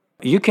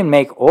You can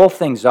make all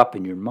things up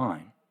in your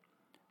mind,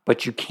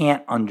 but you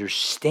can't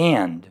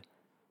understand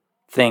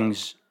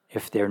things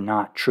if they're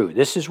not true.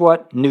 This is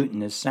what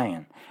Newton is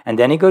saying. And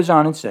then he goes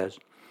on and says,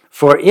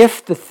 for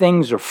if the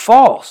things are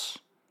false,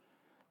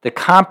 the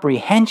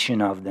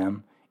comprehension of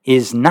them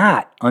is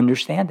not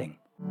understanding.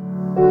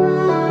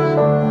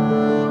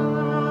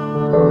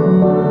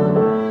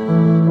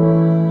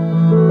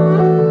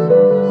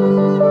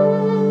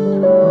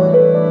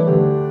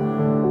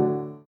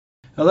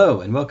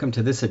 Hello, and welcome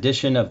to this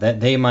edition of That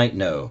They Might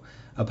Know,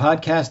 a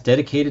podcast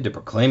dedicated to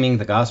proclaiming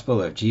the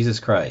gospel of Jesus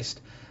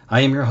Christ.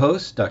 I am your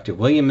host, Dr.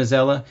 William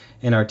Mazzella,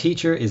 and our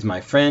teacher is my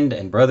friend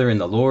and brother in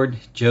the Lord,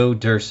 Joe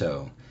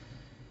Durso.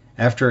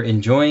 After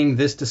enjoying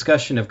this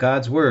discussion of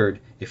God's Word,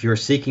 if you're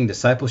seeking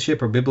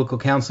discipleship or biblical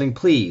counseling,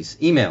 please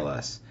email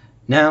us.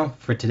 Now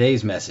for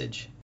today's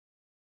message.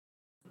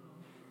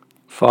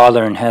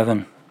 Father in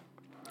heaven,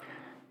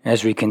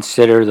 as we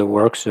consider the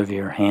works of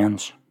your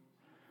hands,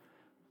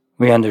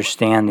 we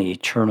understand the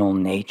eternal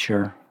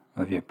nature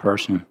of your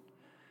person,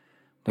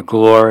 the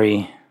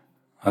glory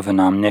of an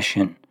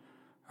omniscient,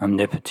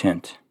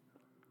 omnipotent,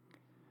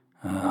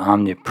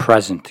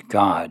 omnipresent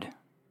God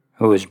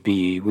who is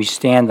we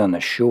stand on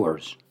the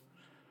shores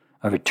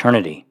of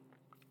eternity,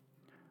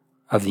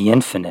 of the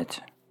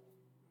infinite,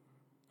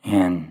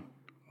 and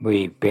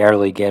we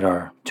barely get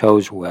our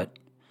toes wet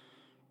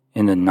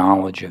in the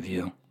knowledge of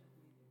you.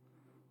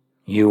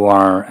 You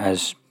are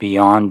as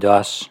beyond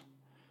us,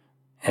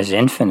 as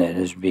infinite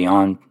as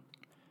beyond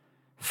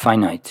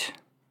finite.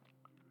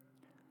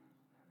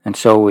 And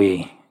so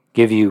we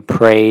give you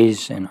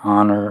praise and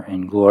honor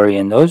and glory,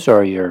 and those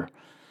are your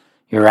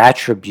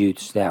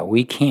attributes that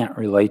we can't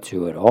relate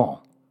to at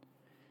all.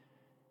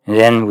 And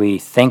then we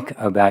think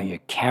about your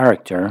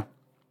character,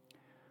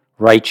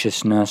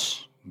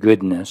 righteousness,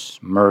 goodness,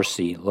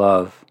 mercy,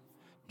 love,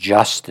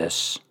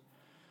 justice,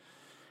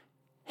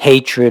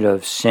 hatred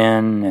of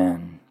sin,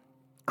 and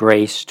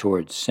grace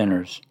towards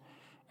sinners.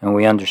 And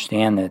we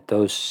understand that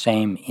those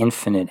same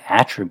infinite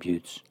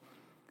attributes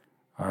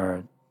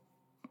are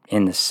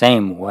in the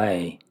same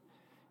way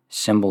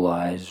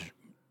symbolize,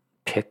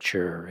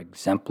 picture,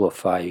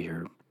 exemplify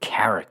your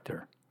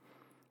character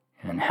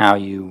and how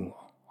you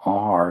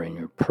are in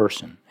your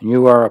person. And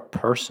you are a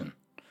person.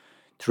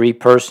 3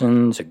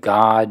 persons, a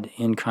God,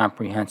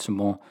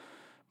 incomprehensible,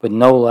 but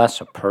no less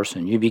a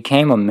person. You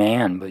became a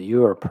man, but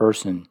you are a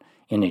person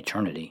in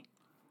eternity.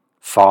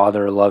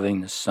 Father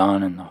loving the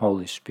Son and the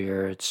Holy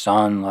Spirit,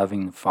 Son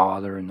loving the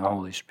Father and the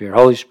Holy Spirit,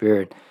 Holy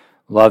Spirit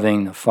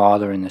loving the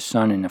Father and the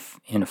Son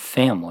in a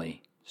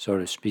family, so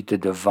to speak, the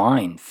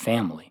divine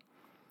family.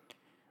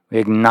 We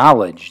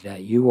acknowledge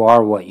that you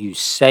are what you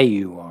say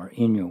you are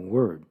in your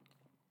word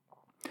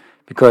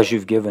because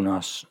you've given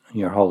us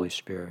your Holy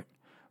Spirit.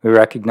 We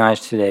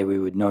recognize today we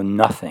would know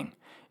nothing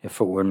if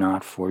it were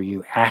not for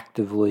you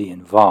actively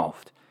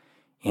involved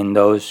in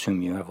those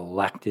whom you have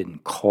elected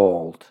and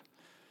called,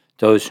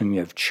 those whom you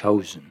have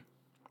chosen,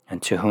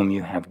 and to whom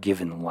you have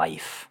given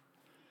life.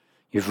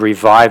 You've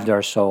revived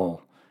our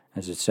soul,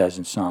 as it says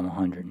in Psalm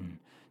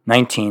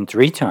 119,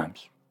 3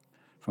 times,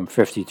 from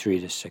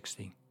 53 to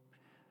 60.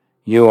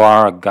 You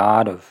are a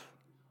God of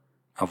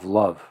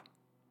love,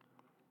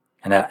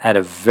 and at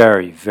a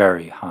very,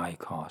 very high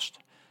cost.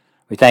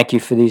 We thank you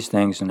for these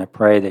things, and I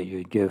pray that you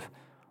would give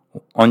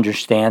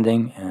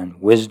understanding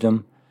and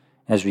wisdom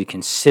as we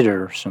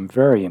consider some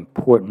very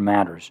important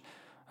matters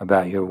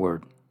about your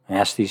word. I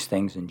ask these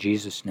things in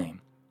Jesus'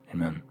 name.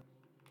 Amen.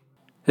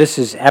 This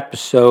is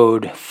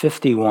episode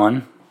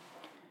 51,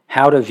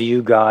 How to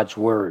View God's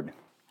Word.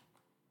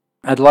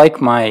 I'd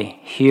like my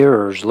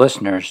hearers,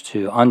 listeners,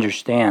 to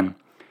understand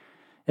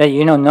that,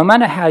 no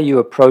matter how you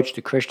approach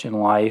the Christian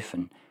life,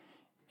 and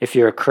if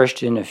you're a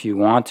Christian, if you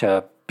want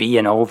to be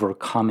an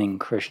overcoming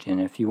Christian,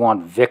 if you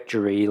want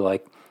victory,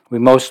 like we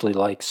mostly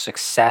like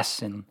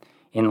success in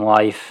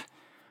life,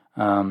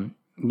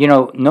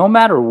 no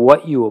matter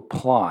what you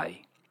apply,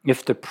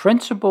 if the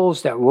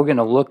principles that we're going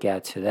to look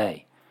at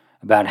today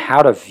about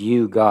how to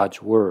view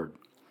God's Word,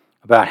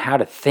 about how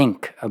to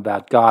think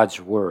about God's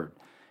Word,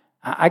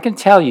 I can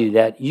tell you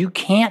that you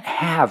can't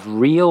have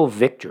real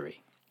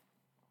victory.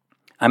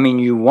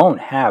 You won't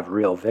have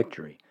real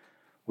victory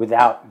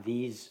without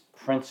these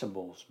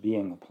principles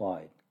being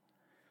applied.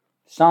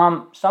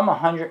 Psalm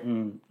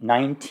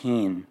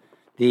 119,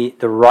 the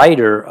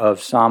writer of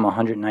Psalm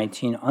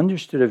 119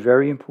 understood a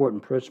very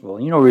important principle.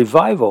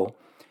 Revival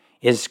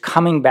is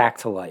coming back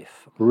to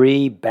life.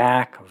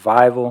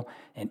 Revival,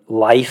 and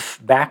life,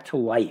 back to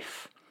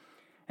life.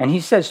 And he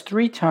says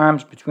 3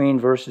 times between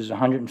verses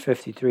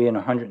 153 and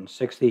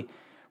 160,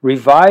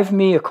 revive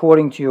me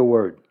according to your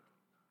word.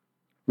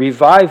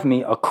 Revive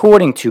me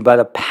according to, by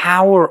the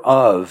power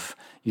of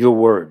your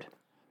word.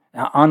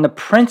 Now, on the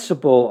person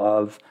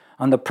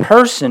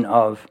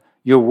of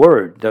your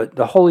word,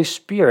 the Holy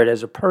Spirit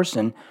as a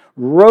person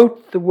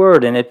wrote the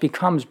word, and it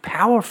becomes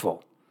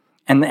powerful.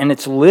 And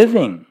it's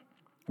living,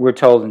 we're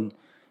told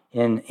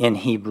in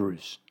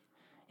Hebrews.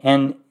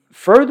 And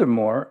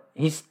furthermore,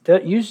 he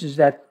uses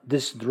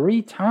this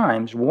 3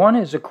 times. One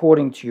is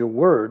according to your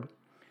word.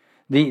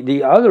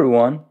 The other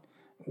one,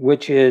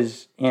 which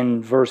is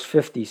in verse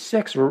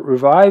 56,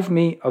 revive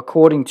me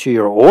according to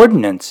your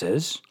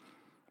ordinances,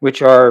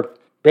 which are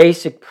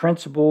basic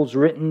principles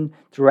written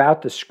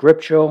throughout the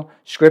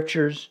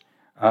scriptures,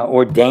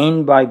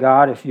 ordained by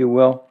God, if you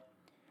will.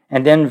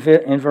 And then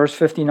in verse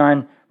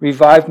 59,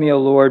 revive me, O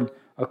Lord,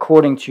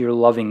 according to your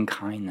loving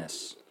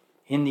kindness.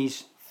 In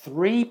these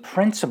three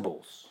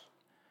principles,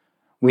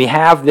 we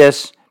have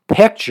this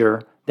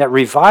picture that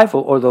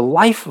revival, or the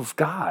life of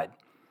God,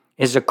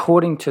 is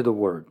according to the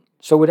Word.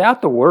 So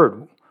without the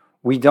Word,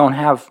 you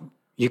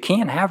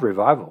can't have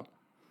revival.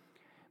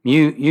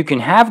 You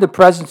can have the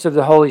presence of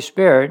the Holy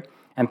Spirit,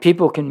 and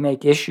people can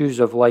make issues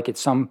of like it's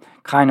some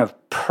kind of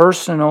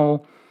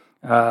personal,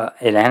 and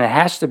it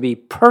has to be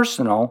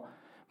personal,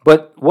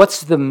 but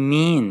what's the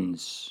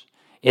means?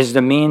 Is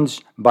the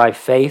means by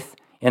faith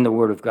in the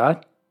Word of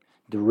God?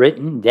 The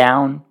written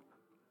down,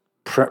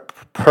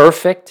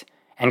 perfect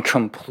and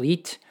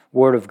complete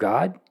Word of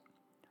God?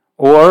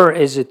 Or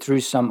is it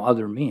through some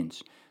other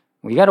means?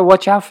 We got to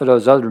watch out for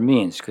those other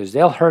means because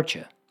they'll hurt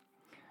you.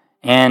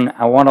 And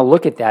I want to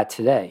look at that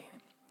today.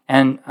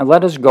 And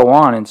let us go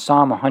on in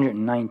Psalm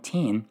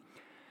 119.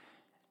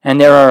 And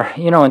there are,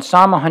 in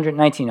Psalm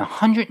 119,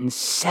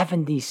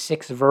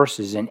 176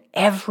 verses, and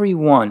every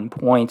one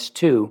points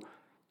to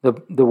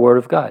the Word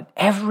of God.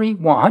 Every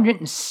one,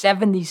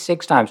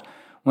 176 times.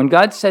 When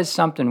God says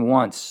something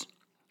once,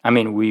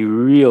 we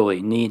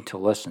really need to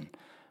listen.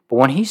 But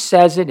when he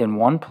says it in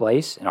one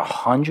place, in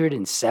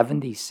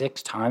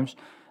 176 times,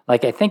 I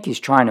think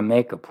he's trying to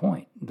make a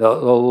point. The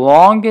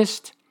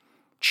longest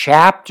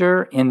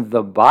chapter in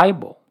the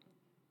Bible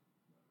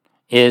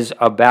is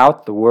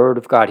about the Word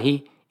of God.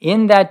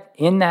 In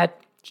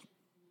that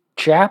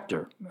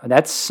chapter,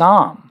 that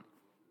psalm,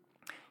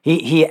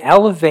 he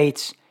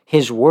elevates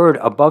his Word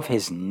above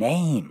his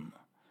name.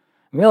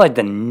 Really,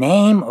 the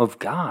name of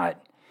God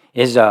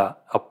is a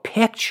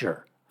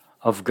picture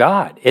of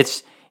God.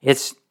 It's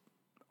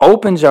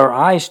opens our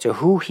eyes to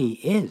who he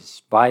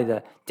is by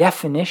the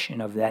definition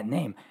of that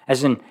name.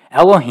 As in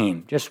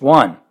Elohim, just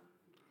one.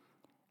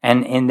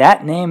 And in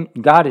that name,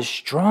 God is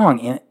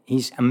strong.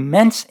 He's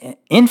immense,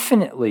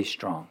 infinitely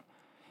strong.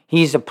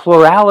 He's a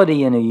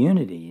plurality and a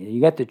unity.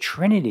 You got the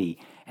Trinity,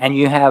 and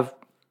you have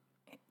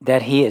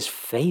that he is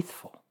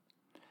faithful.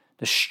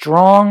 The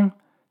strong,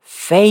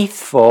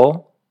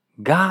 faithful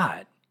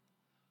God.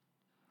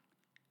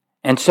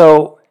 And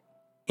so,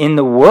 in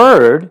the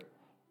Word,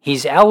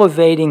 he's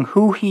elevating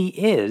who he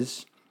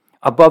is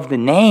above the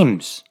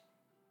names,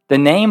 the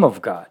name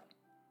of God.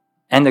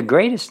 And the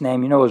greatest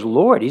name, is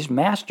Lord. He's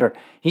Master.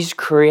 He's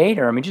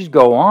Creator. Just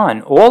go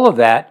on. All of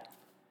that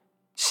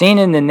seen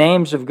in the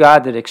names of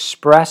God that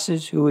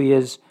expresses who he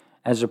is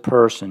as a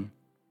person.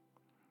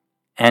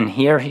 And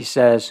here he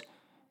says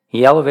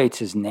he elevates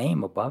his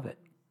name above it.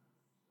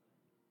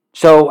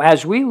 So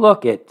as we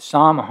look at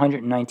Psalm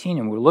 119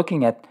 and we're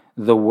looking at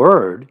the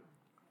Word,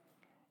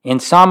 in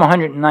Psalm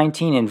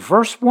 119 in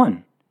verse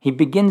 1, he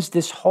begins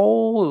this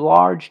whole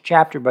large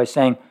chapter by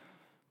saying,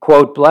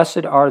 quote,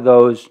 blessed are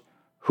those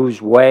whose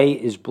way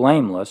is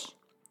blameless,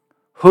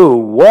 who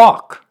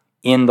walk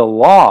in the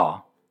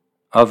law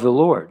of the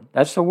Lord.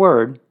 That's the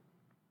word.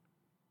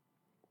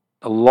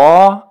 The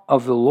law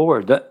of the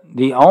Lord.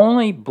 The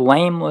only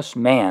blameless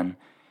man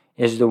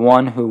is the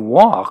one who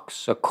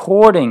walks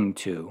according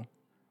to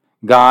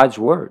God's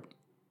word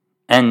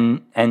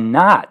and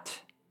not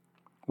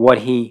what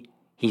he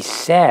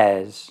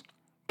says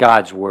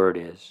God's word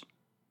is,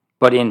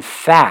 but in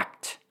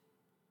fact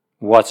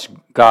what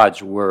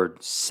God's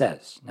word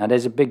says. Now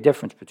there's a big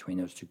difference between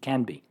those two,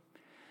 can be.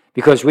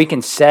 Because we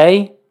can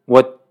say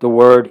what the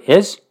word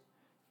is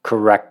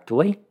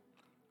correctly,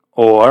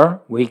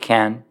 or we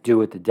can do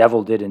what the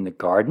devil did in the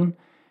garden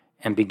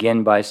and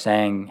begin by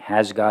saying,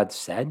 has God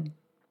said?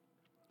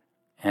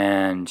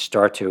 And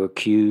start to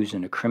accuse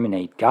and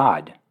incriminate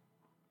God.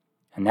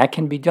 And that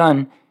can be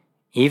done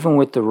even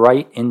with the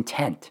right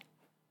intent.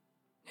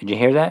 Did you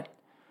hear that?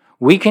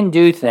 We can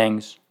do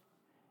things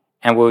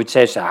and we would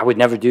say, I would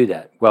never do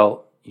that.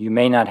 Well, you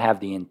may not have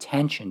the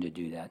intention to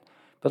do that.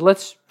 But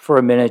let's, for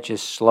a minute,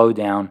 just slow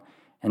down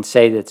and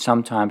say that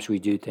sometimes we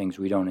do things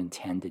we don't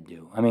intend to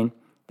do.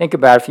 Think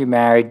about if you're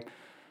married.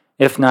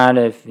 If not,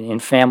 if in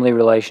family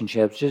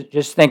relationships,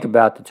 just think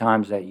about the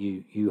times that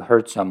you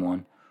hurt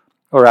someone,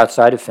 or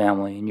outside of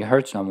family, and you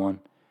hurt someone,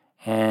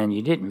 and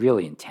you didn't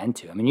really intend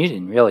to. You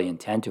didn't really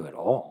intend to at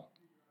all.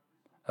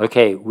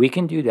 Okay, we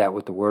can do that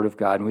with the Word of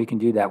God, and we can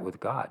do that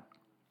with God.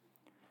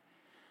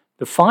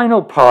 The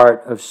final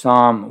part of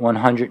Psalm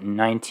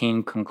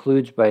 119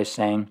 concludes by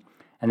saying,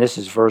 and this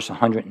is verse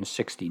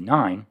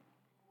 169,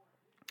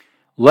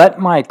 let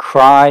my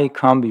cry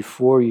come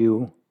before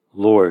you,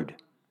 Lord.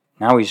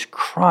 Now he's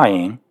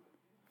crying,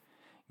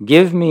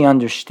 give me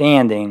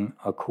understanding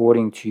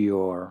according to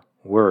your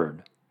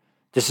word.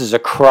 This is a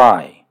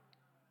cry.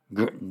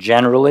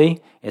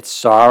 Generally, it's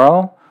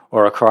sorrow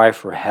or a cry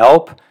for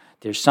help.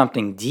 There's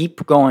something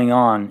deep going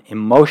on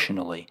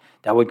emotionally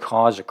that would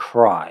cause a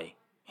cry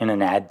in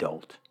an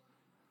adult.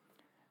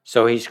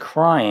 So he's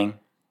crying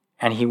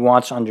and he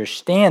wants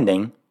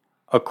understanding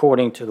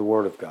according to the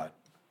Word of God.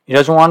 He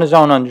doesn't want his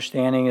own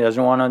understanding. He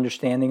doesn't want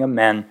understanding of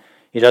men.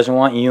 He doesn't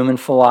want human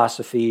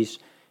philosophies.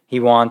 He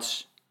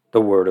wants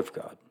the Word of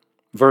God.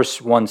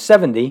 Verse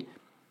 170,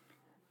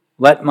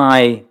 let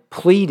my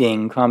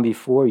pleading come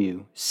before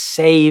you.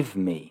 Save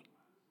me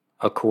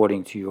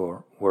according to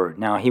your word.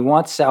 Now, he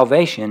wants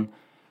salvation,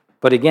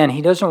 but again,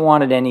 he doesn't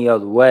want it any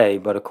other way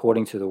but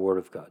according to the Word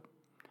of God.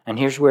 And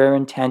here's where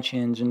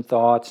intentions and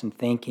thoughts and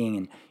thinking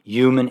and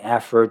human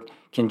effort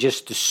can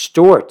just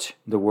distort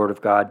the Word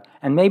of God,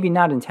 and maybe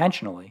not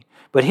intentionally.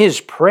 But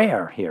his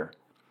prayer here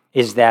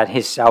is that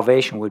his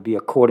salvation would be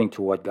according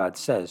to what God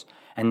says,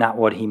 and not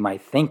what he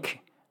might think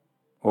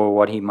or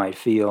what he might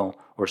feel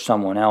or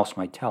someone else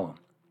might tell him.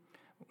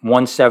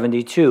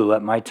 172,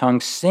 let my tongue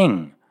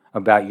sing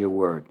about your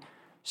word.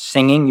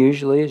 Singing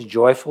usually is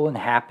joyful and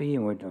happy,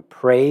 and with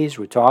praise,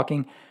 we're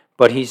talking.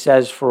 But he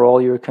says, for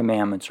all your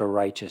commandments are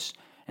righteous.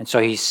 And so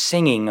he's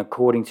singing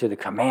according to the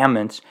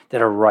commandments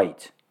that are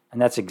right.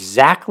 And that's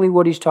exactly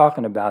what he's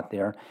talking about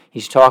there.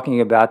 He's talking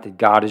about that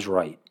God is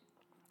right.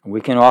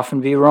 We can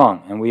often be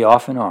wrong, and we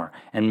often are.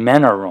 And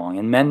men are wrong.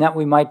 And men that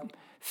we might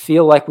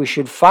feel like we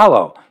should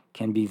follow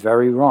can be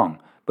very wrong.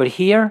 But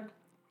here,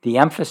 the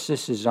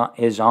emphasis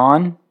is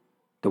on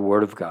the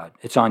Word of God.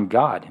 It's on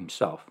God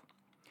himself.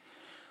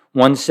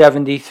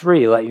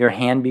 173, let your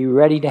hand be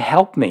ready to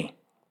help me,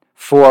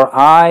 for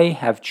I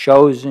have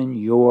chosen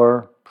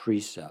your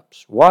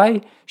precepts.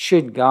 Why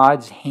should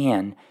God's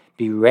hand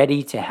be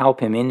ready to help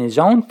him in his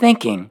own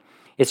thinking?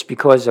 It's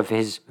because of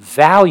his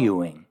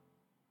valuing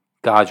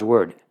God's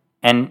word.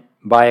 And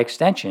by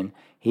extension,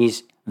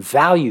 he's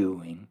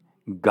valuing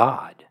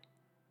God.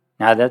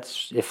 Now,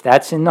 if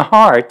that's in the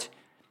heart,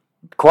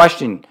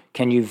 question,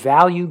 can you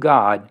value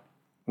God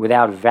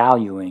without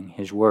valuing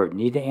his word?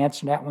 Need to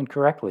answer that one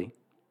correctly.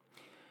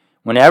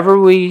 Whenever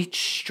we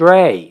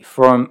stray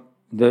from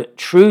the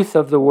truth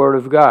of the Word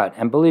of God,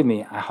 and believe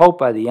me, I hope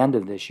by the end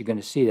of this you're going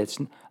to see that's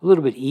a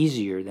little bit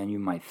easier than you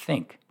might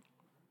think.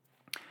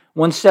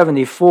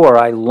 174,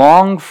 I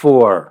long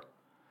for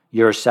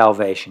your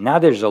salvation. Now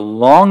there's a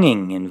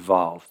longing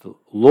involved.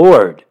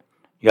 Lord,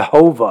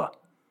 Jehovah,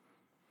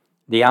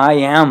 the I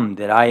am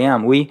that I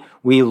am. We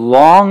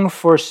long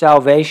for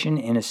salvation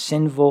in a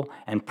sinful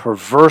and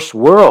perverse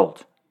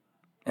world.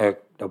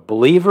 The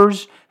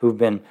believers who've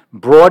been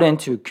brought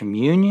into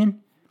communion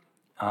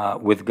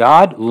with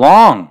God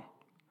long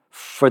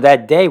for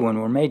that day when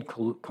we're made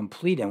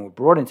complete and we're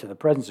brought into the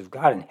presence of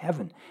God in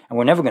heaven, and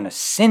we're never going to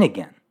sin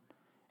again.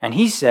 And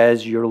he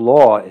says, your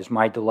law is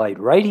my delight.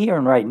 Right here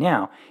and right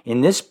now,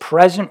 in this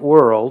present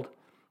world,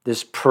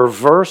 this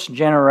perverse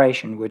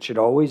generation, which it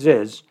always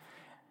is,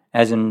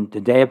 as in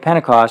the day of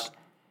Pentecost,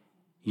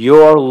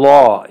 your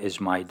law is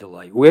my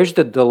delight. Where's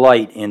the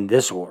delight in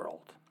this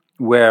world,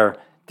 where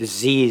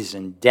disease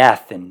and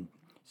death and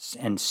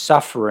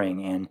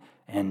suffering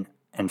and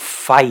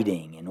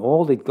fighting and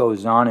all that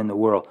goes on in the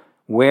world?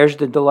 Where's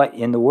the delight?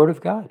 In the Word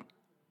of God.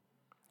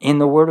 In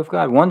the Word of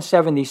God.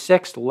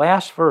 176, the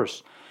last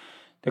verse.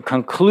 The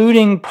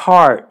concluding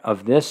part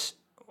of this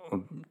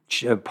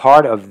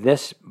chapter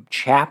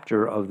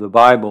of the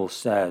Bible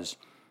says,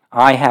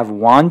 I have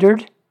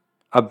wandered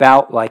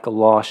about like a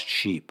lost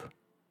sheep.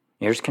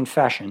 Here's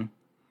confession.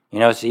 You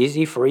know, it's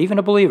easy for even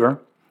a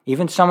believer,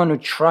 even someone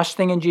who's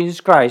trusting in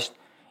Jesus Christ,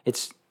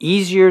 it's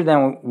easier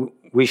than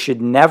we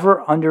should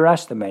never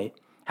underestimate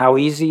how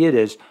easy it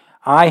is.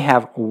 I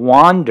have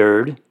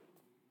wandered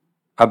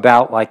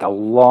about like a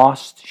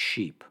lost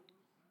sheep.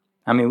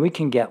 I mean, we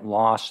can get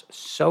lost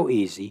so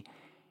easy,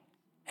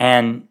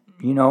 and,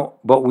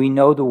 but we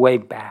know the way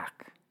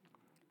back.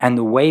 And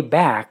the way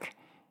back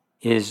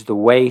is the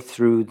way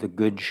through the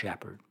Good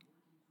Shepherd.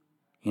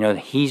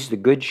 He's the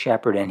Good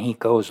Shepherd, and he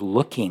goes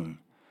looking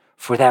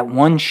for that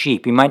one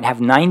sheep. He might have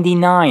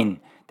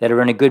 99 that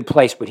are in a good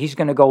place, but he's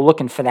going to go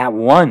looking for that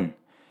one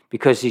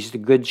because he's the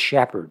Good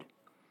Shepherd.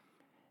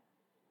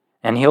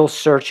 And he'll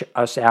search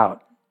us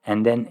out.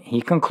 And then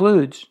he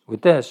concludes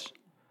with this,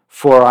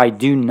 for I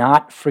do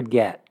not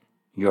forget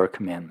your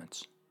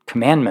commandments.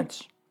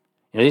 Commandments.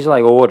 These are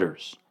like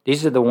orders.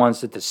 These are the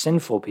ones that the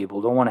sinful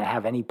people don't want to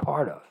have any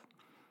part of.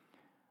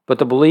 But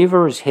the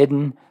believer has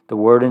hidden the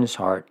word in his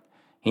heart.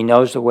 He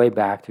knows the way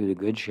back through the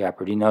Good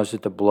Shepherd. He knows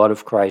that the blood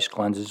of Christ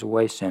cleanses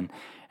away sin.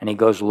 And he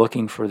goes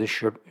looking for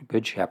the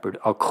Good Shepherd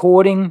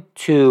according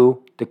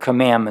to the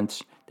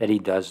commandments that he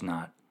does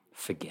not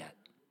forget.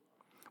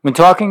 When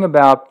talking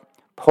about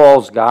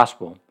Paul's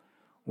gospel,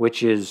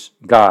 which is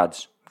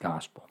God's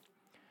gospel,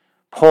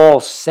 Paul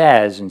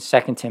says in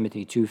 2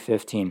 Timothy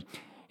 2:15,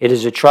 it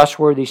is a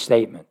trustworthy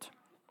statement.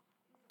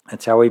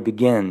 That's how he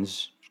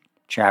begins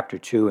chapter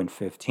 2 and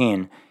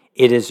 15.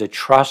 It is a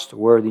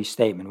trustworthy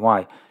statement.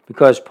 Why?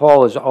 Because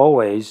Paul is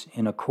always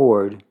in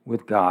accord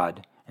with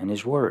God and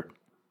his word.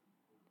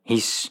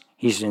 He's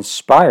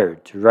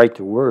inspired to write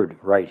the word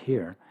right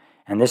here,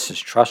 and this is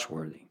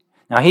trustworthy.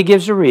 Now he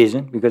gives a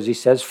reason, because he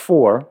says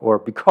for, or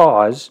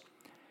because,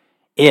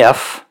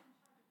 if,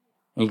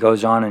 he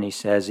goes on and he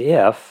says,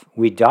 if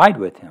we died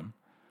with him,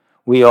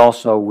 we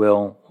also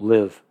will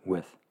live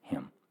with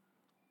him.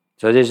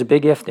 So there's a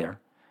big if there.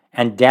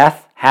 And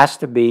death has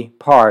to be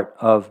part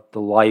of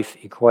the life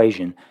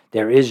equation.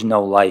 There is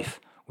no life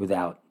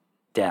without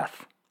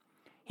death.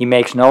 He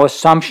makes no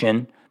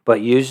assumption,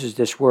 but uses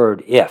this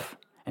word, if.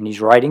 And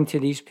he's writing to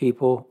these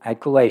people at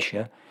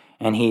Galatia,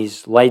 and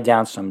he's laid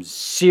down some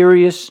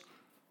serious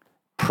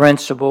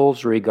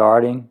principles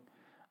regarding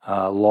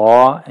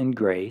law and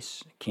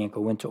grace. Can't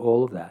go into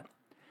all of that.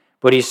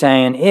 But he's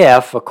saying,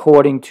 if,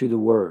 according to the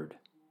word.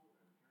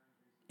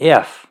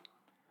 If,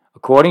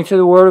 according to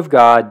the word of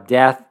God,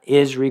 death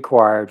is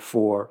required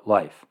for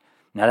life.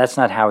 Now, that's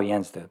not how he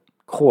ends the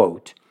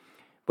quote,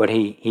 but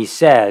he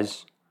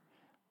says,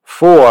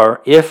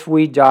 for if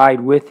we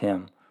died with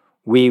him,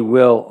 we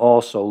will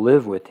also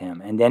live with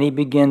him. And then he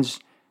begins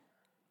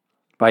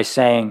by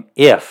saying,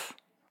 if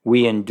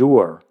we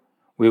endure,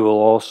 we will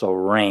also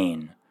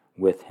reign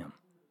with him.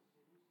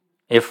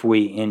 If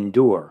we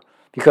endure.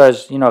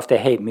 Because, if they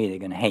hate me, they're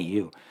going to hate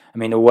you. I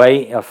mean, the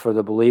way for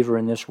the believer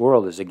in this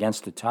world is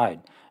against the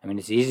tide. I mean,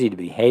 it's easy to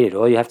be hated.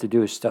 All you have to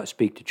do is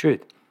speak the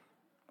truth.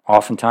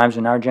 Oftentimes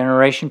in our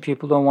generation,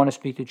 people don't want to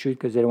speak the truth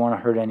because they don't want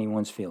to hurt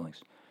anyone's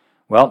feelings.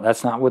 Well,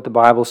 that's not what the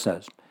Bible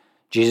says.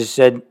 Jesus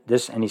said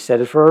this, and he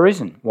said it for a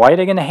reason. Why are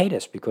they going to hate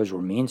us? Because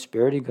we're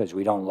mean-spirited, because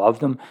we don't love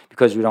them,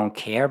 because we don't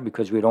care,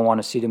 because we don't want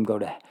to see them go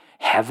to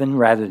heaven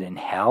rather than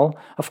hell?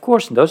 Of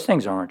course, those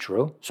things aren't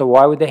true. So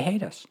why would they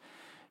hate us?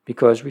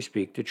 Because we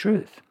speak the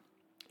truth.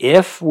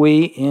 If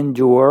we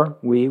endure,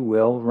 we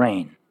will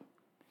reign.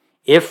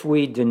 If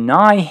we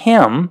deny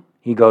him,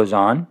 he goes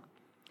on,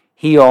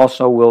 he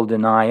also will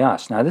deny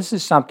us. Now, this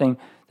is something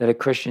that a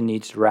Christian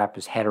needs to wrap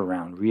his head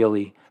around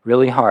really,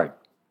 really hard.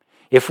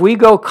 If we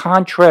go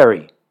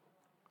contrary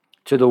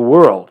to the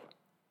world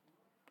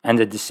and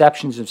the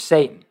deceptions of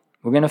Satan,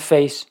 we're going to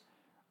face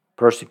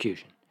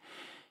persecution.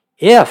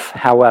 If,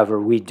 however,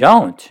 we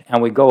don't,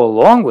 and we go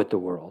along with the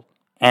world,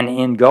 and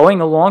in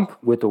going along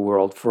with the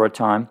world for a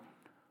time,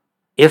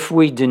 if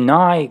we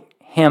deny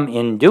him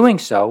in doing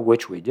so,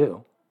 which we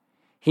do,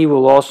 he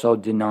will also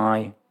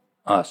deny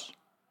us.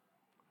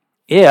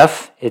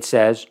 If, it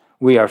says,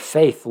 we are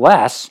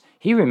faithless,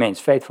 he remains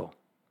faithful,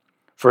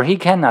 for he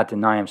cannot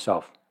deny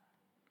himself.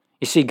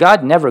 You see,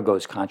 God never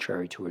goes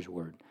contrary to his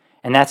word.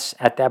 And that's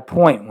at that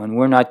point when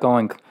we're not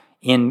going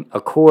in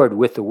accord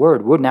with the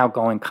word, we're now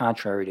going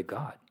contrary to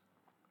God.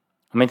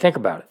 I mean, think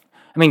about it.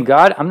 I mean,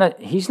 God,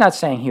 he's not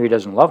saying here he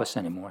doesn't love us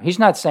anymore. He's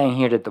not saying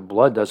here that the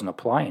blood doesn't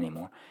apply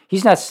anymore.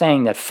 He's not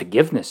saying that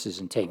forgiveness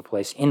isn't taking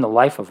place in the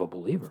life of a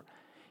believer.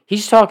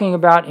 He's talking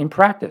about in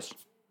practice,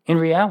 in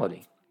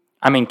reality.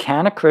 I mean,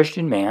 can a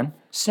Christian man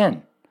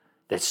sin?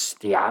 That's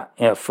the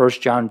 1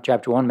 John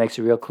chapter 1 makes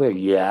it real clear.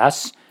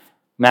 Yes.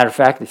 Matter of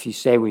fact, if you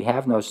say we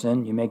have no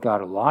sin, you make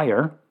God a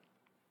liar.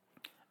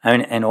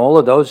 And all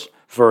of those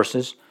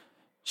verses.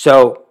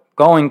 So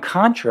going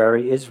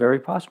contrary is very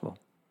possible.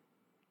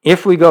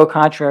 If we go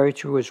contrary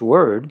to his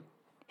word,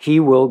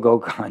 he will go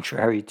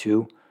contrary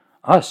to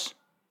us.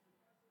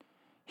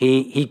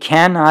 He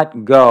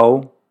cannot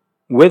go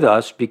with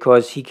us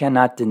because he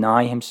cannot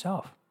deny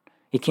himself.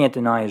 He can't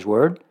deny his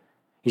word.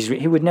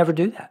 He would never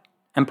do that.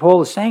 And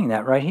Paul is saying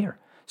that right here.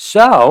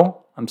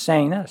 So, I'm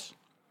saying this.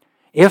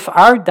 If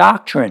our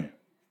doctrine,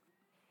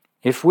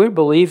 if we're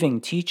believing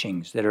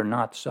teachings that are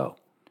not so,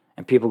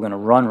 and people are going to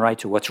run right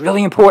to what's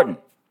really important,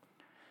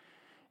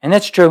 and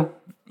that's true.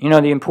 The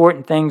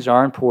important things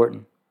are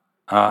important,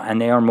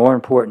 and they are more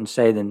important,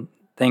 say, than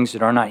things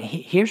that are not.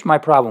 Here's my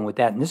problem with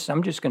that, and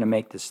I'm just going to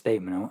make this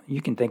statement.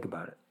 You can think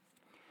about it.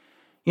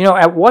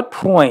 At what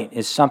point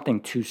is something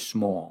too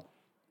small?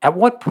 At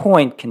what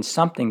point can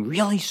something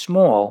really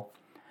small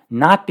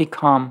not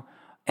become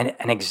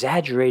an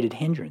exaggerated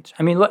hindrance?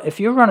 I mean, look, if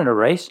you're running a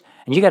race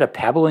and you got a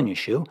pebble in your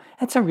shoe,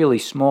 that's a really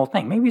small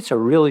thing. Maybe it's a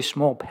really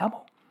small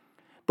pebble.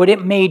 But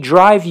it may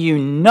drive you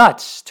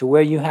nuts to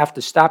where you have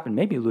to stop and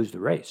maybe lose the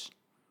race,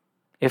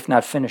 if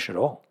not finish at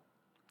all.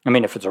 I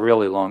mean, if it's a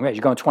really long race.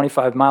 You're going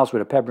 25 miles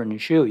with a pebble in your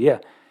shoe, yeah,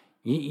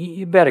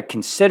 you better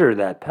consider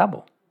that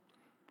pebble.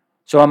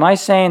 So am I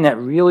saying that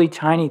really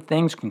tiny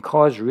things can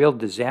cause real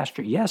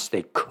disaster? Yes,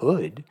 they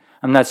could.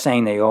 I'm not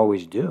saying they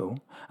always do.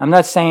 I'm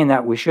not saying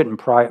that we shouldn't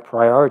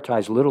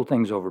prioritize little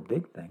things over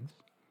big things.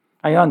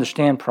 I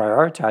understand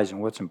prioritizing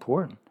what's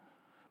important.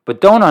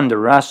 But don't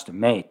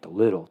underestimate the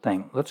little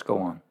thing. Let's go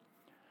on.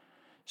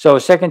 So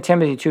 2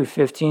 Timothy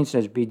 2:15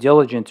 says, be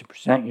diligent to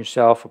present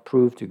yourself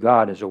approved to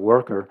God as a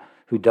worker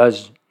who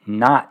does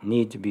not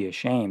need to be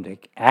ashamed,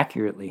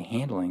 accurately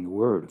handling the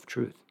word of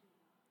truth.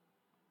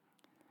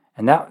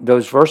 And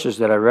those verses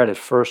that I read at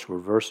first were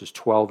verses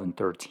 12 and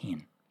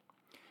 13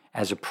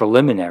 as a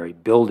preliminary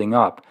building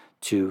up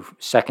to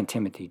 2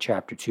 Timothy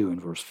chapter 2 and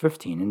verse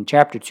 15. In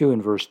chapter 2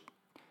 and verse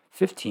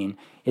 15,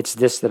 it's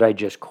this that I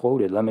just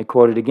quoted. Let me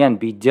quote it again.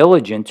 Be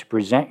diligent to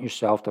present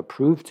yourself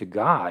approved to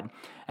God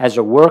as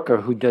a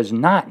worker who does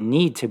not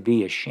need to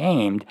be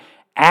ashamed,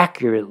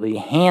 accurately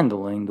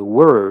handling the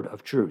word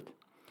of truth.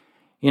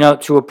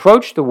 To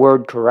approach the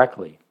word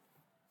correctly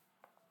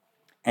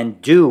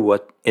and do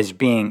what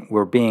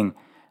we're being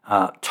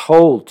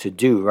told to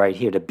do right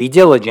here, to be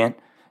diligent,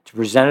 to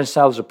present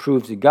ourselves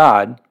approved to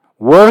God,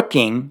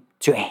 working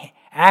to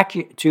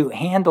to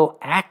handle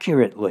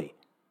accurately,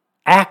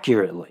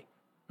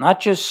 not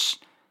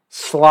just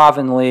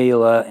slovenly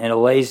in a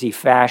lazy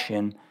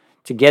fashion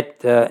to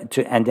get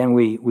and then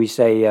we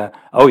say,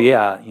 oh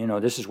yeah,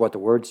 this is what the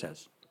Word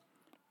says.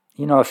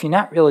 If you're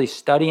not really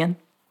studying,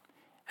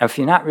 if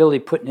you're not really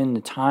putting in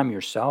the time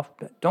yourself,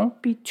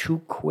 don't be too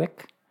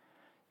quick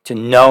to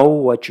know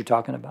what you're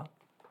talking about.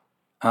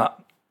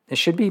 There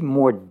should be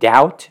more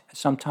doubt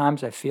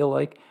sometimes, I feel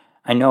like.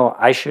 I know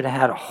I should have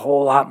had a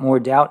whole lot more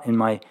doubt in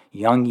my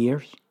young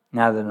years,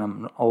 now that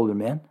I'm an older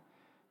man.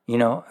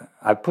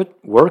 I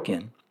put work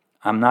in.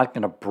 I'm not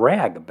going to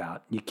brag about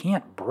it. You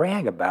can't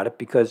brag about it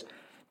because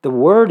the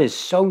Word is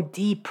so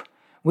deep.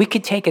 We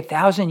could take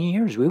 1,000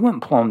 years. We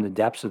wouldn't plumb the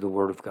depths of the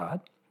Word of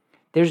God.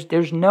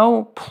 There's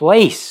no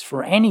place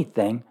for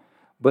anything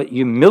but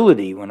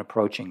humility when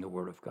approaching the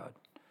Word of God.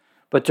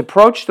 But to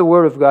approach the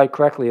Word of God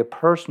correctly, a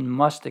person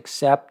must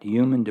accept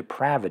human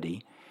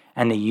depravity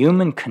and the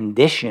human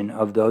condition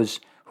of those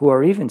who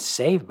are even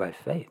saved by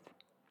faith.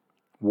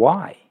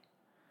 Why?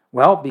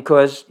 Well,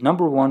 because,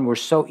 number one, we're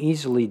so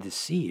easily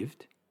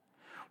deceived.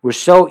 We're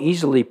so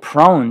easily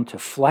prone to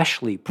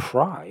fleshly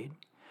pride.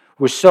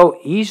 We're so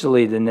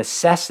easily the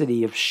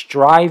necessity of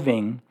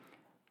striving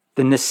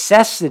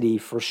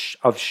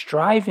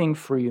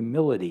for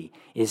humility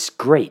is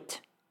great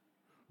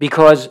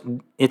because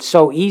it's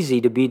so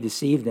easy to be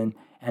deceived and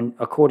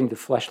according to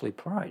fleshly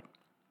pride.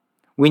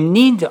 We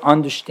need to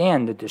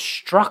understand the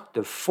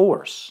destructive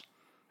force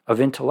of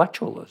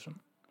intellectualism.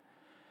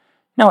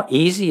 Now,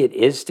 easy it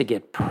is to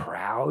get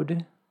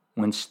proud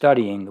when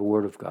studying the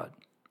Word of God.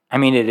 I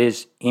mean, it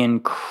is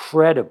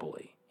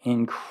incredibly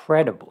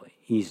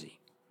easy.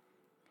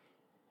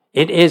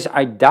 It is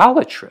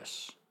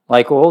idolatrous,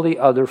 like all the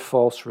other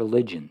false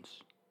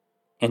religions.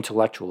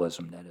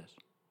 Intellectualism, that is.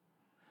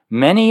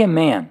 Many a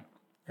man,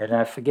 and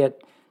I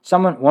forget,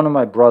 one of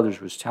my brothers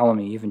was telling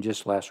me, even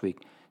just last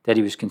week, that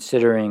he was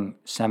considering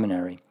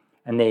seminary,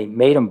 and they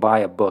made him buy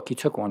a book. He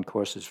took one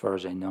course, as far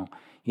as I know,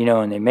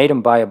 and they made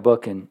him buy a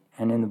book, and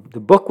in the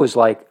book was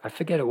like, I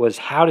forget, it was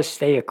How to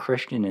Stay a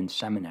Christian in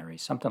Seminary,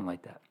 something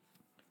like that.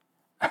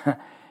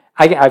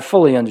 I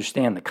fully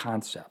understand the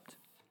concept.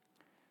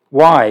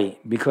 Why?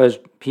 Because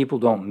people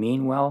don't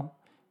mean well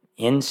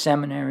in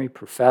seminary,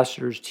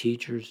 professors,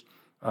 teachers,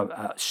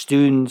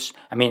 students.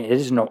 I mean, it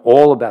isn't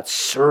all about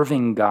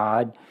serving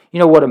God.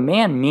 What a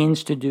man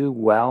means to do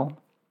well,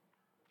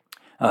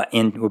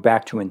 we're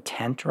back to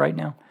intent right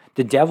now.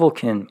 The devil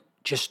can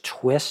just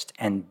twist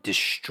and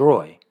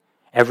destroy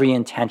every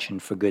intention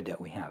for good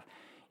that we have.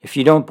 If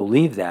you don't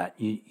believe that,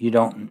 you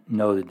don't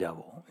know the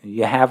devil.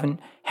 You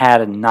haven't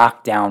had a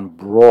knockdown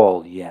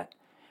brawl yet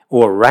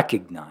or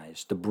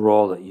recognized the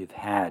brawl that you've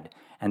had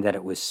and that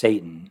it was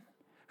Satan,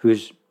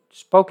 who's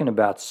spoken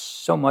about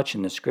so much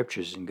in the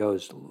scriptures and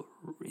goes,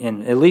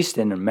 at least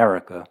in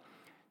America,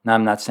 now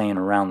I'm not saying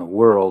around the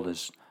world,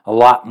 is a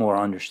lot more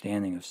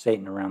understanding of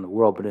Satan around the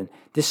world, but in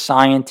this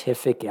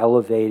scientific,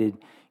 elevated,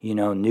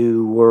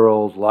 new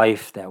world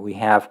life that we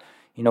have,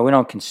 we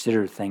don't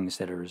consider things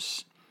that are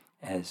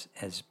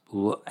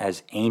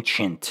as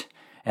ancient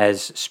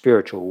as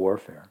spiritual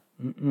warfare.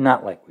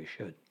 Not like we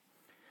should.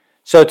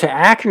 So to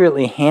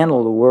accurately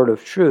handle the word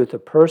of truth, a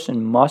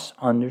person must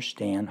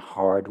understand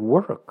hard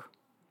work.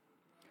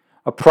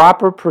 A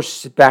proper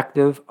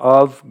perspective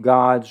of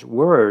God's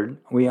word,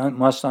 we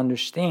must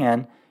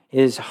understand,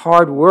 is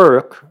hard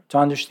work to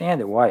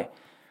understand it. Why?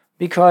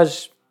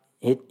 Because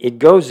it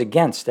goes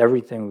against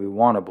everything we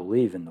want to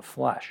believe in the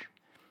flesh.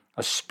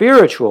 A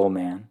spiritual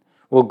man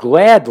will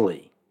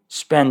gladly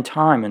spend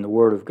time in the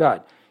Word of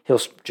God. He'll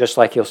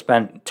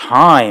spend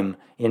time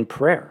in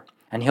prayer.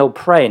 And he'll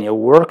pray and he'll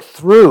work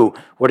through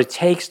what it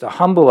takes to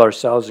humble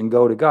ourselves and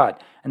go to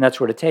God. And that's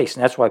what it takes.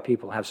 And that's why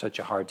people have such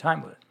a hard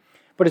time with it.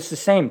 But it's the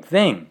same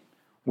thing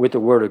with the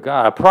Word of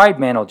God. A pride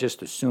man will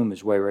just assume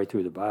his way right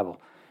through the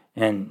Bible.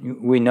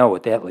 And we know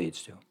what that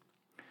leads to.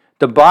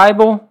 The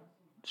Bible's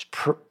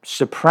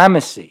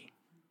supremacy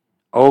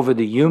over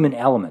the human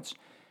elements.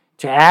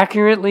 To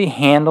accurately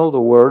handle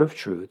the word of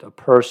truth, a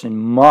person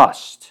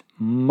must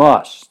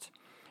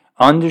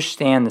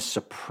understand the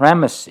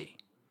supremacy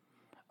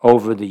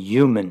over the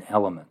human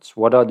elements.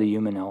 What are the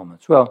human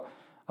elements? Well,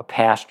 a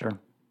pastor.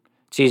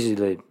 It's easy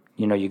to,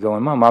 you go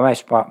in,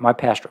 my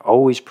pastor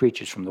always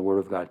preaches from the Word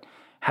of God.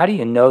 How do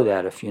you know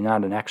that if you're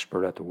not an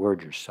expert at the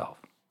Word yourself?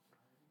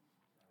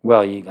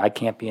 Well, I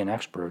can't be an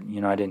expert.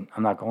 I'm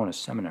not going to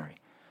seminary.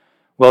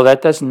 Well,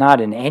 that does not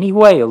in any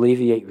way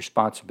alleviate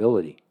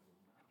responsibility.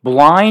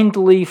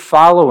 Blindly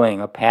following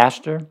a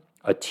pastor,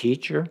 a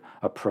teacher,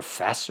 a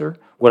professor,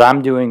 what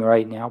I'm doing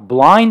right now,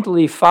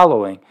 blindly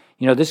following,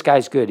 this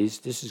guy's good,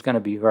 this is going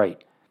to be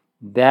right.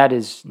 That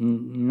is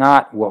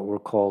not what we're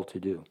called to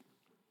do.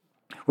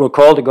 We're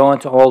called to go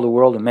into all the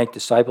world and make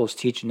disciples,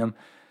 teaching them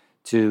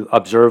to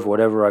observe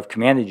whatever I've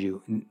commanded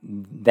you.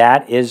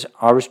 That is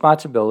our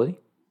responsibility.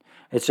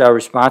 It's our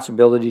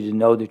responsibility to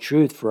know the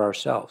truth for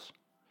ourselves.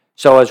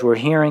 So as we're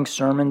hearing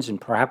sermons,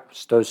 and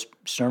perhaps those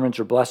sermons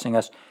are blessing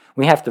us,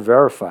 we have to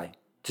verify.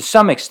 To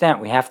some extent,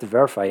 we have to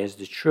verify is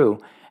this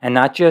true, and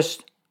not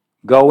just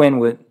go in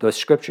with the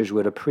scriptures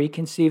with a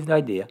preconceived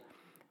idea.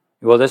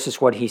 Well, this is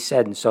what he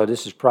said, and so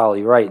this is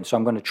probably right, and so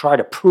I'm going to try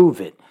to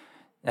prove it.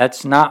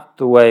 That's not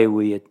the way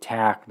we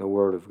attack the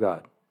Word of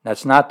God.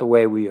 That's not the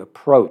way we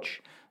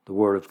approach the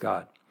Word of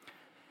God.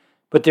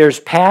 But there's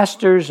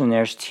pastors, and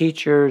there's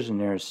teachers, and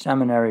there's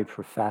seminary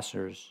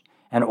professors,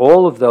 and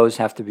all of those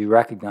have to be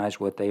recognized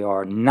what they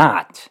are,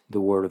 not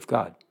the Word of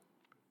God.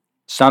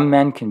 Some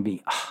men can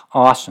be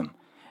awesome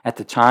at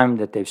the time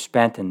that they've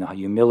spent and the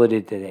humility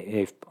that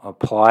they've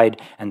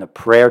applied and the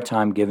prayer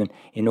time given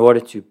in order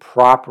to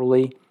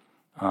properly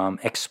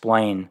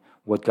explain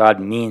what God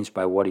means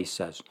by what he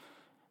says.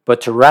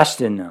 But to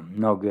rest in them,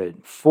 no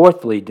good.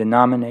 Fourthly,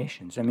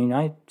 denominations. I mean,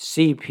 I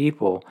see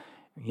people,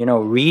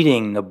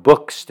 reading the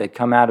books that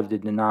come out of the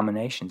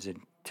denominations.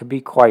 And to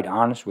be quite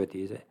honest with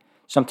you,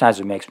 sometimes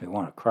it makes me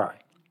want to cry.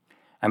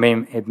 I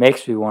mean, it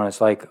makes me want, it's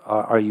like,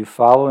 are you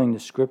following the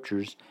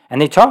scriptures? And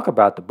they talk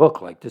about the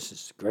book like this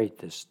is the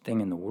greatest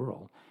thing in the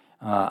world,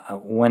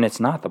 when it's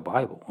not the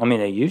Bible. I mean,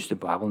 they use the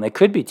Bible, and they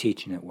could be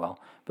teaching it well.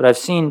 But I've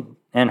seen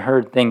and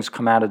heard things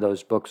come out of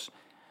those books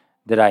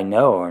that I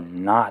know are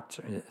not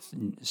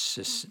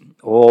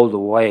all the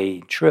way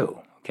true,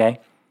 okay?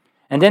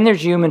 And then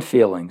there's human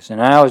feelings. And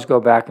I always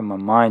go back in my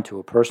mind to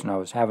a person I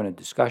was having a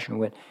discussion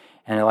with,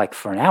 and like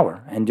for an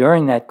hour. And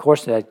during that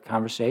course of that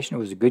conversation, it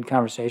was a good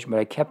conversation, but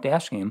I kept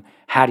asking him,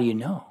 how do you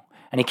know?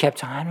 And he kept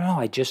saying, I don't know,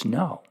 I just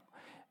know.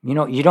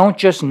 You don't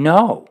just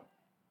know.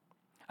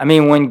 I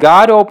mean, when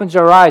God opens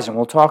our eyes, and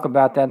we'll talk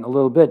about that in a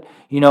little bit,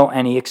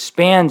 and he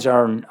expands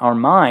our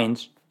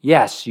minds,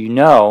 yes,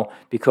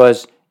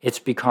 because it's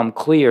become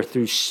clear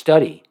through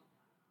study.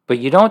 But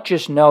you don't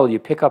just know, you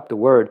pick up the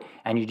word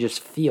and you just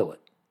feel it.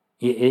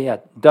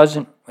 It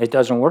doesn't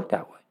work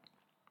that way.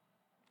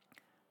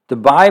 The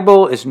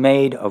Bible is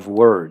made of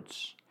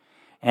words,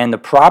 and the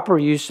proper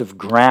use of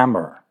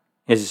grammar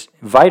is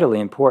vitally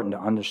important to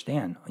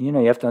understand. You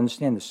have to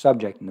understand the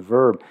subject and the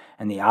verb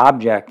and the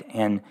object,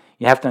 and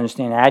you have to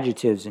understand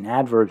adjectives and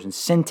adverbs and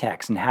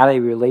syntax and how they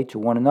relate to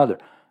one another.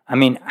 I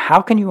mean,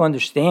 how can you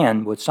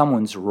understand what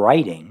someone's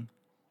writing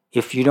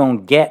if you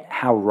don't get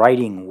how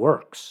writing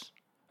works?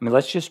 I mean,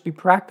 let's just be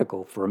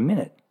practical for a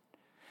minute.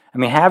 I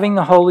mean, having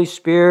the Holy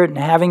Spirit and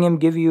having him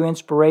give you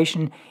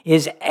inspiration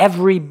is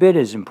every bit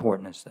as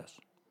important as this.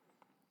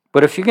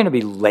 But if you're going to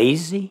be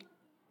lazy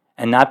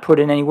and not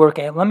put in any work,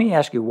 let me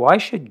ask you, why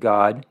should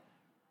God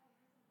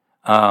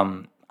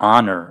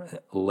honor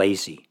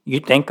lazy?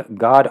 You think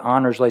God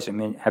honors lazy? I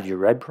mean, have you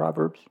read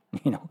Proverbs?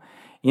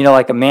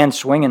 Like a man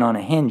swinging on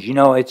a hinge.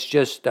 It's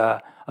just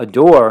a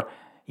door.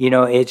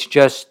 It's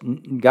just,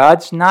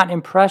 God's not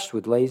impressed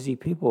with lazy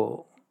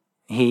people.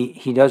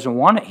 He doesn't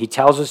want it. He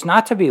tells us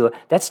not to be.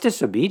 That's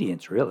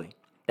disobedience, really.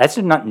 That's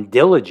nothing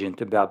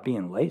diligent about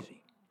being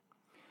lazy.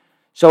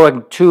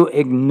 So to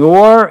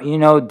ignore,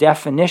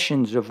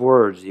 definitions of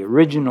words, the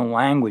original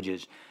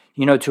languages,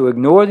 to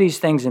ignore these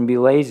things and be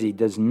lazy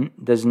does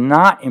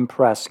not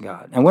impress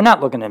God. And we're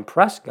not looking to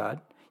impress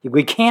God.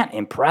 We can't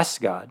impress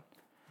God,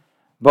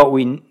 but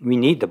we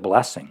need the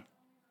blessing.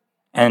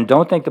 And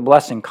don't think the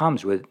blessing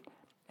comes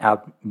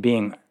without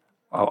being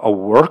a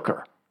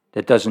worker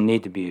that doesn't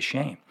need to be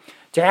ashamed.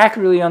 To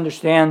accurately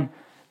understand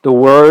the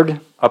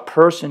word, a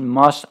person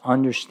must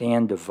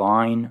understand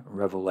divine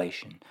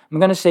revelation. I'm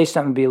going to say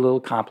something be a little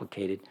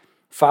complicated.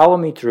 Follow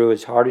me through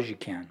as hard as you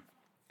can.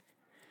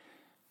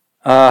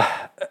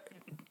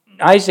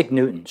 Isaac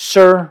Newton,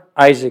 Sir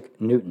Isaac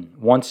Newton,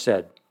 once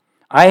said,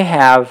 I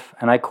have,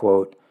 and I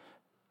quote,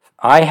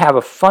 I have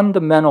a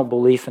fundamental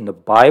belief in the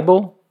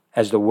Bible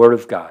as the Word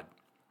of God,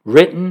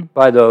 written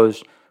by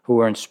those who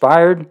were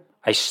inspired.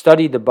 I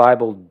study the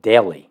Bible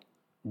daily.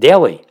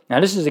 Daily. Now,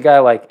 this is a guy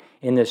like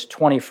in this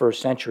 21st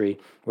century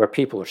where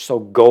people are so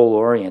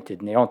goal-oriented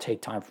and they don't take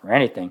time for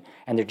anything,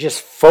 and they're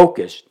just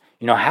focused.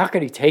 How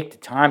could he take the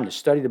time to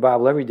study the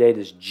Bible every day,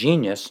 this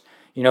genius,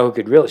 who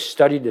could really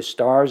study the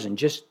stars and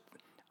just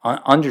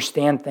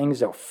understand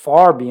things that are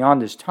far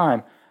beyond his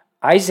time?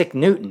 Isaac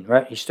Newton,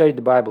 right? He studied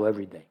the Bible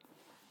every day.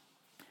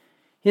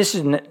 This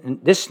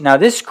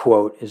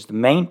quote is the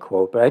main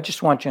quote, but I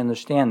just want you to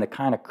understand the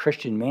kind of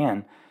Christian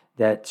man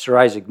that Sir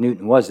Isaac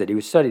Newton was, that he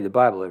would study the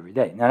Bible every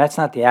day. Now, that's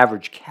not the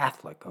average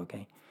Catholic,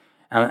 okay?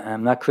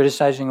 I'm not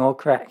criticizing all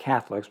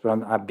Catholics, but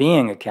I'm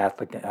being a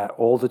Catholic,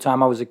 all the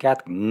time I was a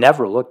Catholic,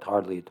 never looked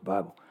hardly at the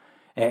Bible,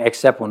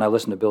 except when I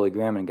listened to Billy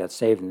Graham and got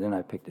saved, and then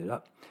I picked it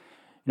up.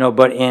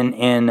 But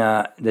in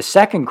the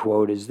second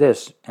quote is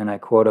this, and I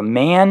quote, a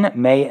man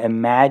may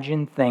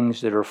imagine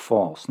things that are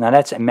false. Now,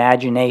 that's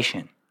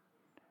imagination.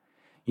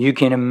 You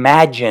can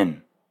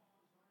imagine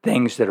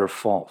things that are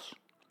false.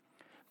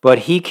 But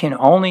he can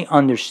only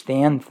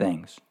understand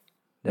things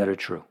that are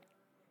true.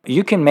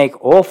 You can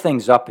make all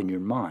things up in your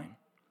mind,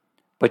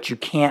 but you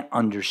can't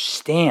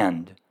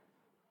understand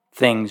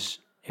things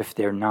if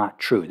they're not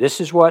true. This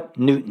is what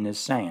Newton is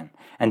saying.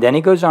 And then he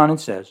goes on and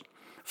says,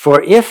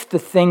 for if the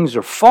things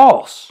are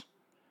false,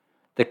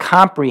 the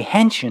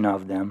comprehension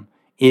of them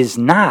is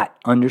not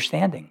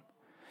understanding.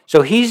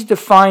 So he's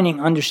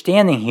defining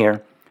understanding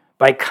here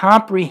by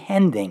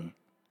comprehending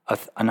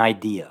an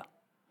idea.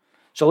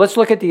 So let's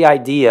look at the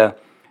idea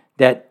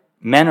that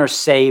men are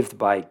saved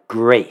by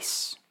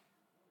grace.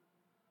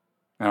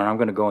 And I'm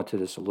going to go into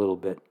this a little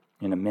bit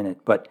in a minute,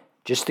 but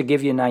just to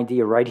give you an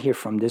idea right here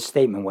from this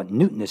statement, what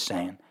Newton is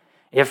saying,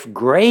 if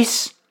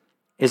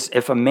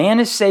a man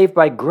is saved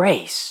by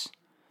grace,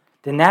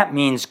 then that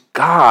means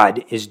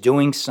God is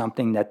doing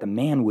something that the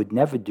man would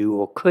never do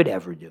or could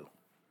ever do.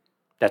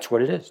 That's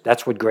what it is.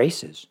 That's what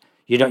grace is.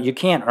 You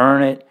can't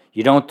earn it.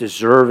 You don't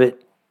deserve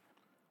it.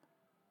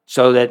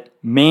 So that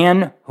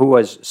man who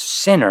was a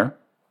sinner,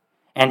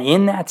 and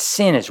in that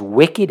sin is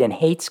wicked and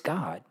hates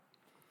God,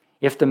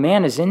 if the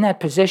man is in that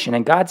position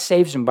and God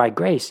saves him by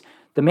grace,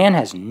 the man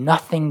has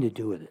nothing to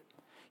do with it.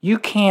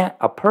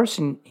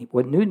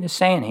 What Newton is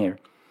saying here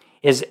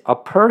is a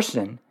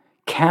person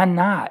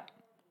cannot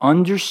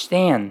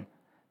understand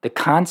the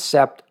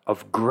concept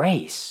of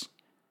grace,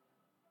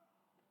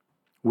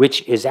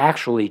 which is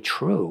actually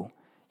true,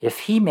 if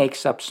he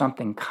makes up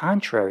something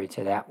contrary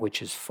to that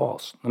which is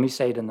false. Let me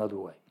say it another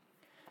way.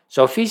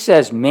 So if he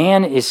says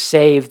man is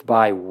saved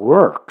by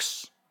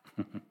works,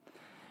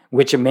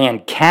 which a man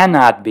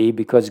cannot be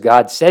because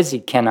God says he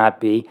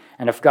cannot be,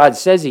 and if God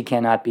says he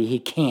cannot be, he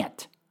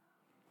can't.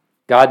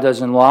 God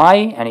doesn't lie,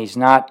 and he's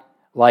not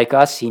like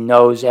us. He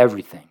knows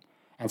everything.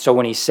 And so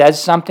when he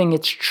says something,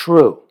 it's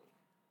true.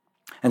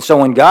 And so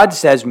when God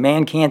says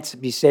man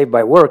can't be saved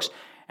by works,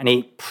 and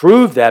he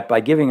proved that by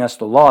giving us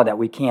the law that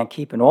we can't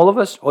keep in all of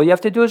us, all you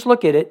have to do is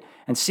look at it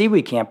and see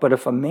we can't. But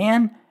if a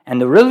man,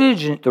 and the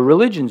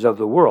religions of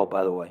the world,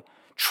 by the way,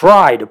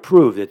 try to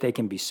prove that they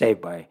can be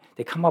saved by,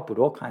 they come up with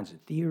all kinds of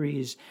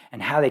theories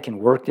and how they can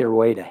work their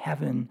way to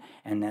heaven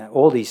and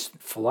all these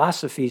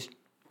philosophies.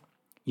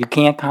 You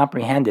can't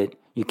comprehend it.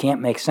 You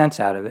can't make sense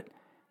out of it.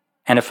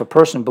 And if a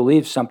person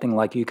believes something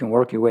like you can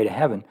work your way to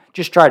heaven,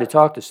 just try to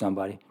talk to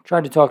somebody.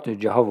 Try to talk to a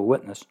Jehovah's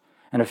Witness.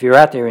 And if you're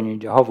out there and you're a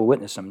Jehovah's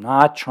Witness, I'm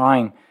not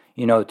trying,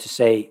 to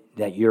say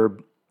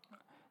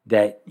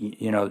that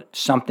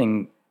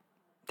something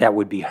that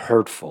would be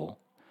hurtful.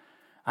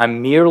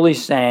 I'm merely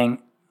saying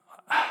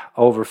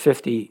over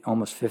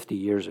almost 50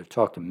 years, I've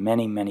talked to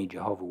many, many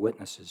Jehovah's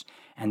Witnesses,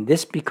 and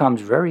this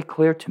becomes very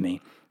clear to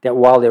me that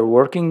while they're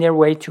working their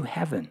way to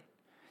heaven,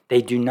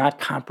 they do not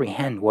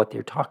comprehend what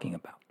they're talking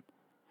about.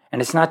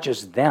 And it's not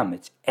just them,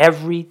 it's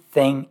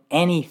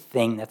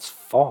anything that's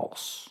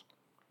false.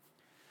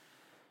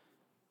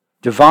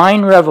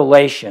 Divine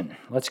revelation.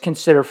 Let's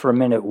consider for a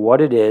minute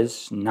what it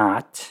is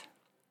not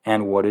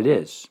and what it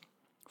is.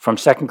 From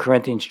 2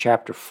 Corinthians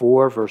chapter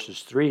 4,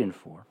 verses 3 and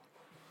 4.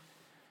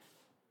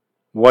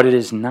 What it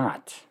is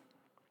not.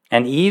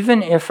 And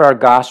even if our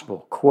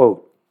gospel,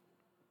 quote,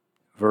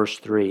 verse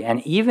 3,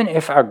 and even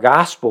if our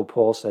gospel,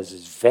 Paul says,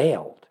 is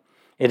veiled,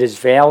 it is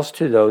veiled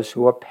to those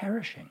who are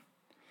perishing,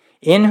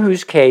 in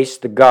whose case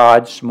the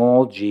God,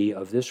 small g,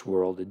 of this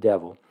world, the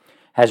devil,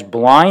 has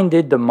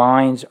blinded the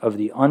minds of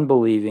the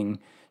unbelieving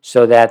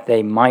so that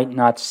they might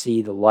not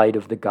see the light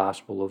of the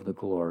gospel of the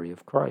glory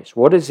of Christ.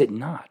 What is it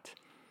not?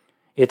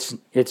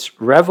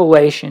 Its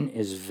revelation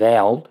is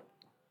veiled.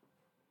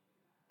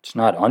 It's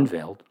not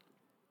unveiled.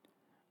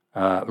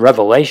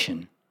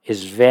 Revelation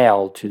is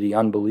veiled to the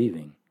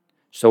unbelieving.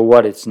 So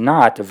what it's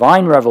not,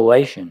 divine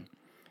revelation,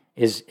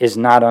 is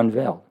not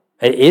unveiled.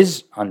 It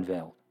is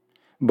unveiled.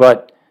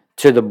 But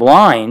to the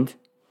blind,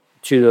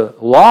 to the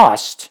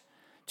lost,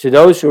 to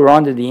those who are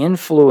under the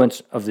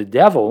influence of the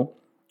devil,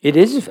 it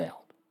is veiled.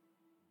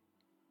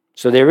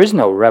 So there is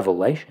no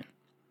revelation.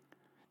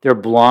 They're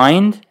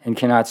blind and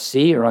cannot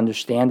see or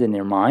understand in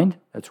their mind.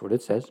 That's what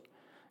it says.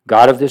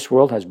 God of this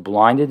world has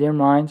blinded their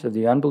minds of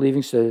the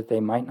unbelieving so that they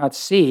might not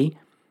see.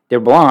 They're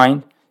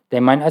blind. They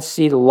might not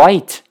see the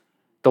light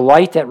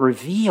that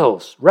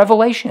reveals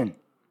revelation.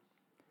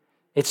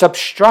 It's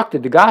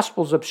obstructed. The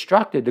gospel's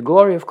obstructed. The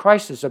glory of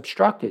Christ is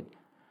obstructed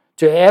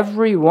to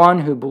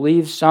everyone who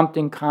believes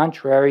something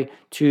contrary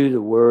to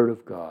the word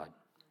of God.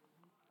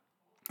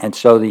 And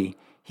so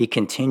he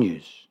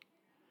continues.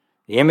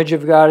 The image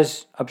of God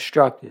is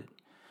obstructed.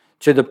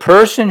 To the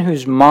person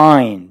whose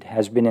mind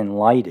has been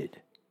enlightened.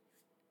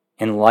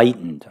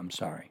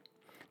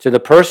 To the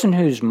person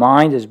whose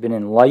mind has been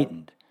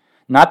enlightened,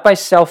 not by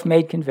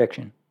self-made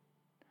conviction,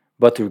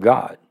 but through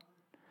God.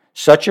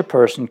 Such a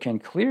person can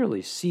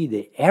clearly see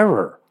the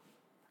error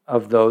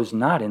of those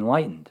not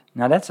enlightened.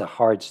 Now that's a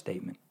hard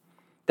statement.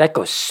 That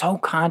goes so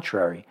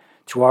contrary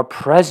to our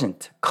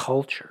present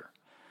culture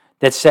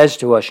that says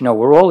to us,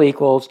 we're all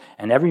equals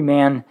and every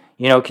man,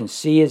 can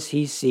see as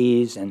he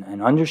sees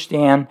and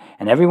understand,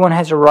 and everyone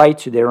has a right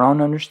to their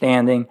own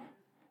understanding.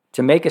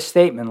 To make a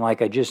statement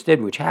like I just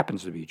did, which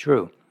happens to be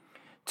true,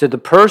 to the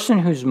person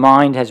whose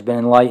mind has been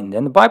enlightened,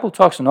 and the Bible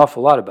talks an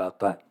awful lot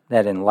about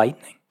that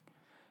enlightening.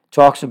 It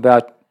talks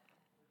about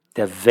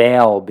the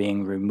veil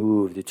being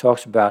removed. It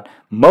talks about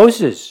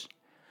Moses,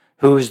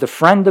 who was the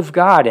friend of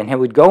God, and he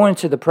would go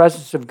into the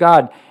presence of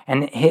God,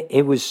 and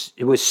it was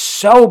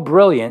so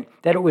brilliant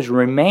that it was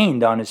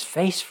remained on his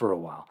face for a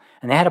while.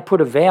 And they had to put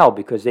a veil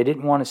because they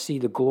didn't want to see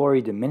the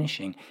glory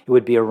diminishing. It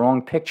would be a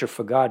wrong picture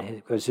for God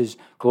because his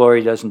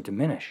glory doesn't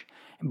diminish.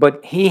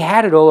 But he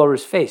had it all over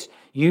his face.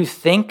 You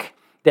think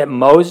that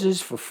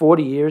Moses, for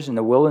 40 years in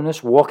the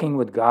wilderness, walking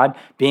with God,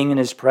 being in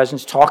his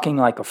presence, talking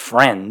like a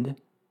friend,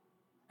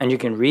 and you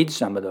can read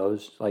some of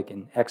those, like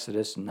in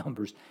Exodus and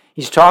Numbers,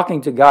 he's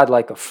talking to God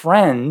like a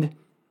friend,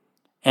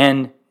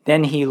 and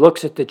then he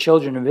looks at the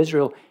children of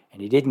Israel,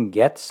 and he didn't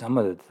get some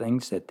of the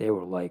things that they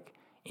were like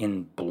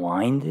in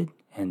blinded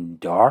and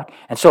dark.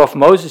 And so if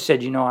Moses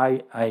said,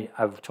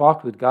 I've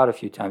talked with God a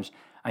few times,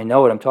 I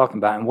know what I'm talking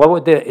about, and what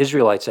would the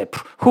Israelites say?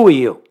 Who are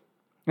you?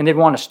 And they'd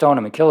want to stone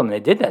him and kill him, and they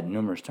did that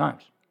numerous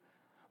times.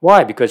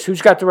 Why? Because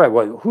who's got the right?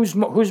 Well, who's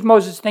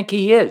Moses think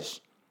he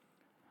is?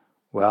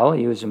 Well,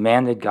 he was a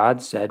man that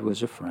God said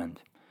was a friend,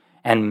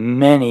 and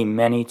many,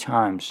 many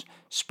times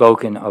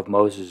spoken of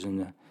Moses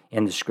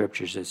in the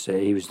scriptures that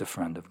say he was the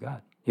friend of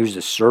God. He was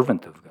the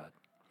servant of God.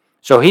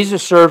 So he's a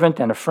servant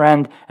and a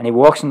friend, and he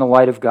walks in the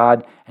light of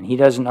God, and he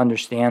doesn't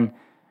understand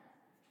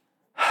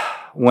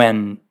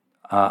when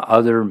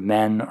other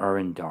men are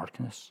in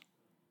darkness,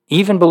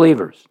 even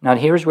believers. Now,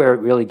 here's where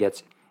it really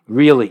gets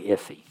really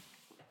iffy.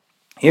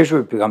 Here's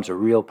where it becomes a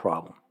real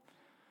problem,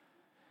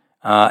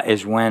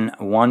 is when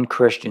one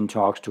Christian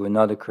talks to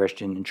another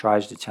Christian and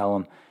tries to tell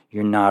him,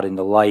 you're not in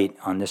the light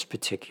on this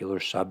particular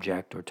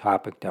subject or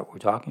topic that we're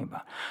talking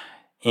about.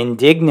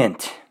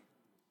 Indignant.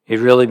 It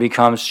really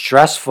becomes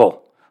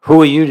stressful.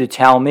 Who are you to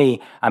tell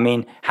me? I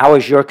mean, how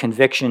is your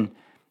conviction?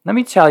 Let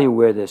me tell you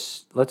where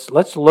this,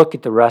 let's look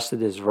at the rest of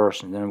this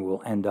verse, and then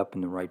we'll end up in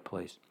the right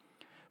place.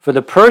 For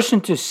the person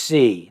to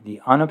see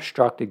the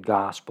unobstructed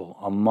gospel,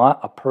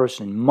 a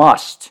person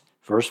must,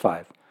 verse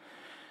 5,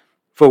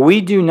 for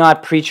we do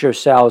not preach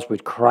ourselves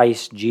with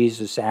Christ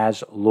Jesus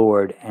as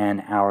Lord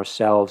and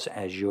ourselves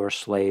as your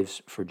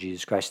slaves for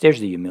Jesus Christ. There's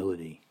the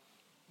humility.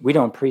 We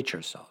don't preach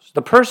ourselves.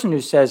 The person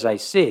who says, I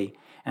see,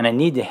 and I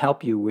need to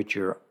help you with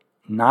your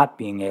not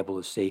being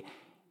able to see,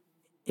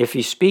 if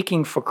he's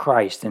speaking for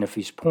Christ, and if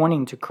he's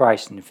pointing to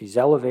Christ, and if he's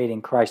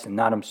elevating Christ and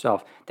not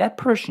himself, that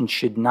person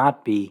should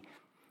not be,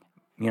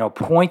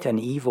 point an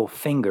evil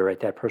finger at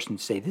that person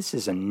and say, this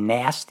is a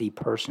nasty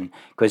person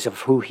because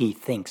of who he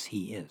thinks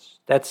he is.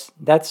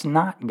 That's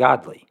not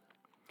godly.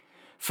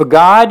 For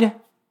God,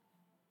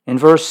 in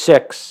verse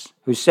 6,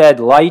 who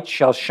said, light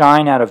shall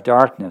shine out of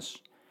darkness,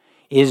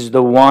 is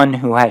the one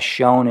who has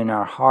shone in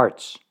our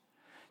hearts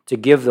to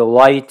give the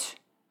light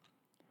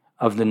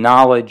of the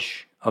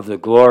knowledge of the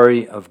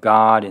glory of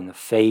God in the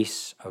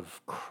face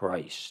of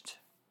Christ.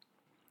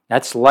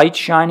 That's light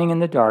shining in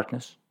the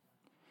darkness,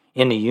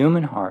 in the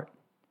human heart.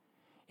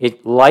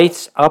 It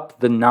lights up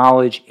the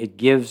knowledge, it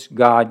gives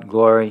God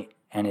glory,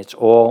 and it's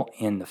all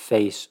in the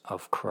face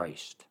of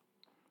Christ.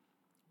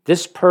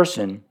 This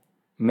person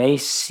may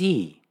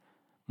see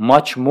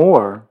much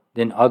more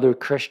than other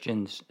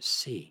Christians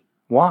see.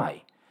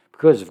 Why?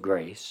 Because of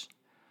grace,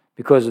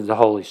 because of the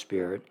Holy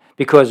Spirit,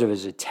 because of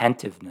his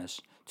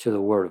attentiveness to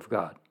the Word of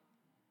God.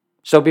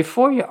 So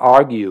before you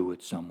argue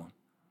with someone,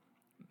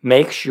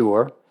 make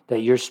sure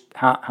that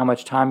how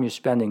much time you're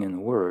spending in the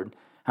Word,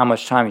 how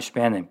much time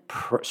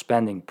you're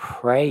spending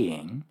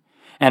praying,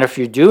 and if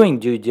you're doing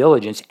due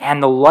diligence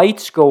and the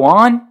lights go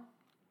on,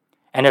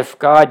 and if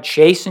God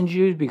chastens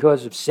you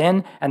because of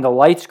sin and the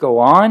lights go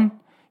on,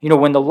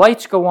 when the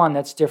lights go on,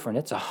 that's different.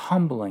 It's a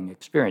humbling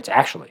experience.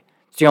 Actually,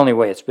 it's the only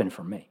way it's been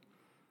for me.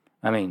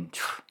 I mean,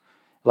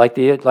 like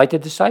the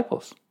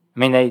disciples. I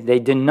mean, they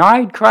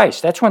denied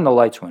Christ. That's when the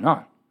lights went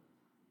on.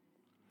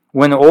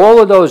 When all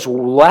of those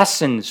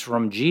lessons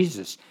from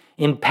Jesus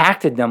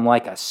impacted them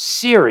like a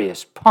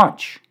serious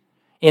punch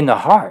in the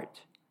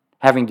heart,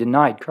 having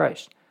denied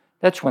Christ,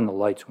 that's when the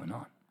lights went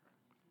on.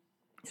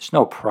 There's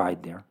no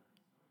pride there,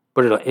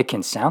 but it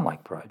can sound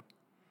like pride.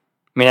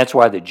 I mean, that's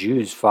why the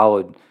Jews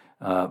followed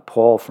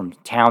Paul from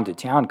town to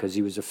town, because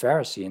he was a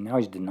Pharisee, and now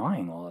he's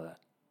denying all of that.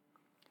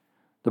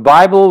 The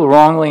Bible,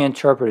 wrongly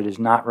interpreted, is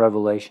not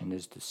revelation, it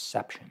is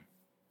deception.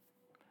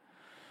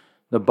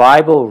 The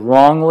Bible,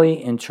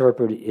 wrongly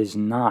interpreted, is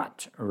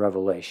not a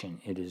revelation,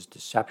 it is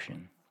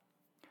deception.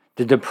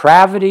 The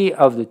depravity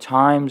of the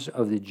times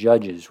of the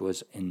judges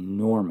was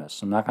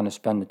enormous. I'm not going to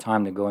spend the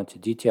time to go into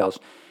details,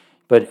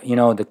 but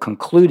the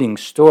concluding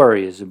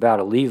story is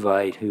about a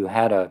Levite who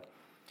had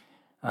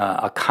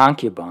a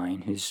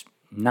concubine who's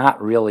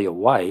not really a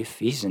wife.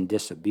 He's in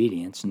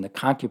disobedience, and the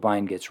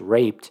concubine gets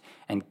raped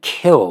and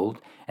killed,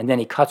 and then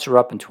he cuts her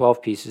up in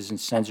 12 pieces and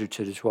sends her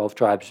to the 12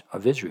 tribes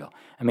of Israel.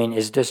 I mean,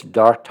 is this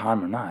dark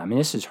time or not? I mean,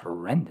 this is a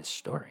horrendous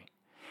story.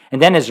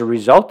 And then as a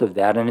result of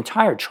that, an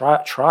entire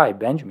tribe,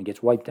 Benjamin,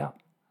 gets wiped out.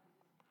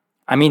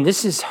 I mean,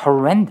 this is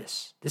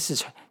horrendous. This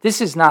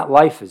is not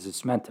life as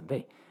it's meant to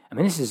be. I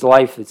mean, this is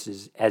life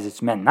as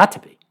it's meant not to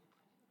be.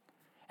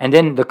 And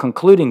then the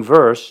concluding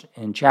verse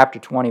in chapter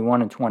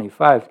 21 and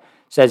 25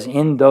 says,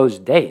 in those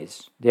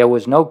days, there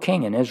was no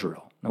king in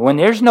Israel. Now, when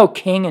there's no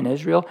king in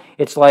Israel,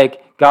 it's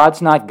like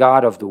God's not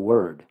God of the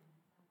word.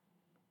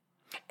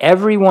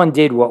 Everyone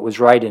did what was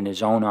right in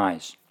his own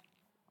eyes.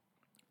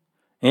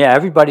 Yeah,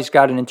 everybody's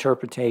got an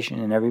interpretation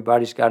and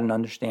everybody's got an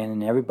understanding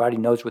and everybody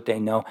knows what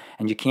they know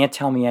and you can't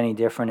tell me any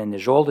different and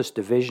there's all this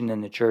division in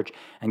the church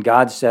and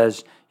God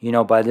says,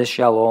 by this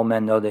shall all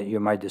men know that you're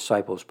my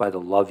disciples, by the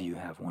love you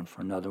have one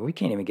for another. We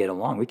can't even get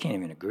along. We can't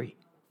even agree.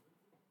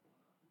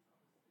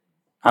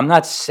 I'm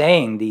not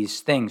saying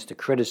these things to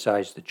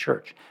criticize the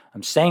church.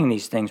 I'm saying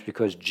these things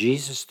because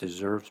Jesus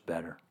deserves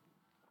better.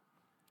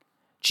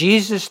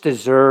 Jesus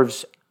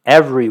deserves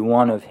every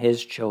one of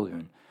his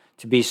children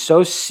to be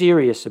so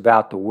serious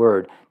about the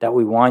word that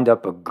we wind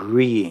up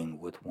agreeing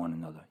with one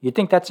another. You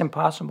think that's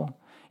impossible?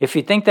 If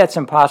you think that's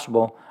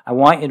impossible, I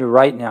want you to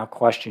right now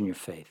question your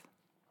faith.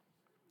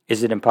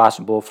 Is it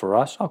impossible for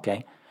us?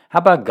 Okay. How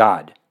about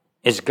God?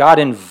 Is God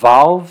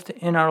involved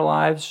in our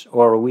lives,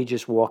 or are we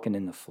just walking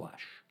in the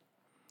flesh?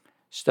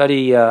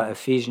 Study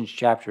Galatians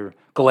chapter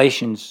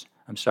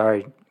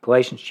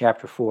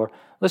 4.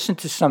 Listen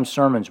to some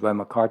sermons by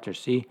MacArthur.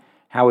 See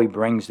how he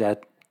brings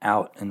that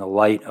out in the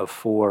light of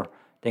 4, I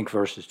think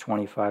verses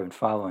 25 and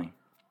following.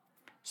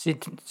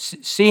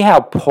 See how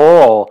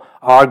Paul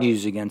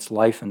argues against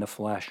life in the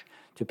flesh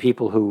to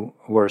people who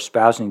were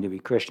espousing to be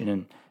Christian,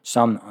 and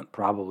some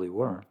probably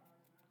were.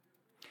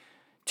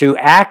 To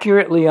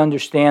accurately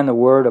understand the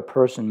word, a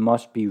person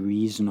must be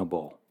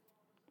reasonable.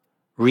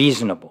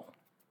 Reasonable.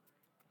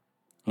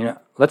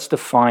 Let's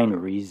define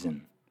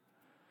reason.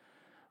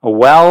 A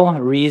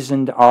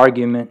well-reasoned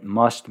argument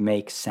must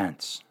make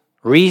sense.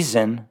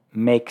 Reason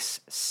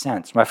makes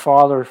sense. My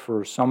father,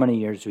 for so many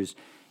years, was,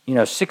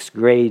 sixth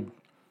grade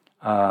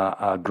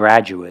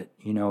graduate,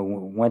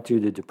 went through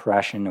the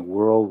Depression, the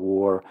World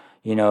War,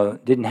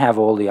 didn't have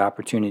all the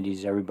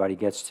opportunities everybody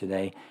gets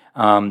today,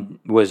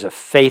 was a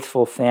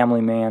faithful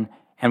family man,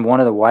 and one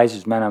of the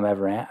wisest men I've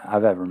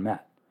ever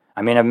met.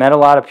 I mean, I've met a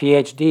lot of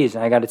PhDs,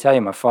 and I got to tell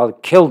you, my father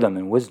killed them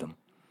in wisdom.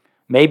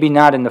 Maybe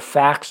not in the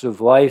facts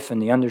of life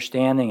and the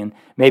understanding, and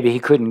maybe he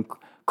couldn't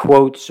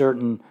quote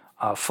certain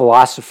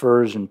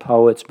philosophers and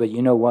poets, but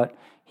you know what?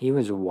 He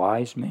was a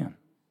wise man.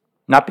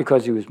 Not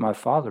because he was my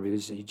father,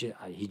 because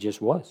he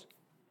just was.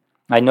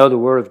 I know the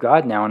Word of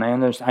God now, and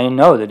I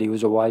know that he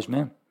was a wise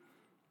man.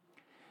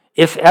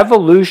 If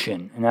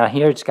evolution, and now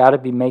here it's got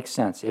to make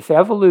sense, if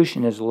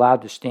evolution is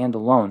allowed to stand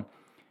alone,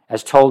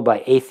 as told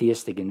by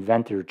atheistic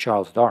inventor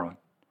Charles Darwin,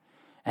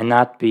 and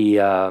not be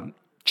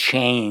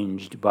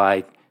changed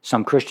by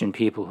some Christian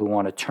people who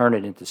want to turn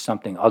it into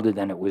something other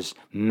than it was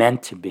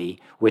meant to be,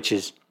 which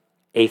is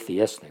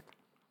atheistic.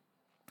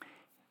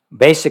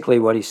 Basically,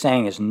 what he's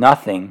saying is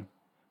nothing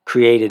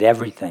created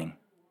everything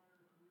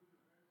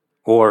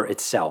or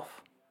itself.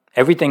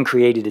 Everything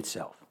created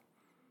itself.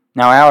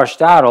 Now,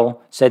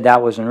 Aristotle said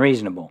that was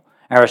unreasonable.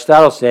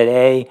 Aristotle said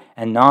A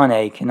and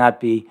non-A cannot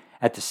be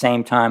at the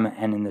same time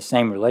and in the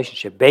same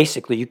relationship.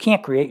 Basically, you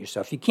can't create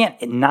yourself. You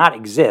can't not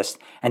exist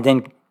and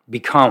then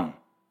become.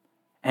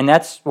 And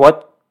that's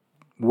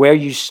where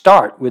you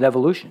start with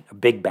evolution, a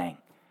big bang.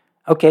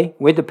 Okay,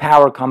 where'd the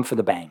power come for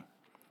the bang?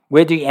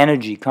 Where'd the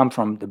energy come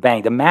from the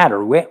bang? The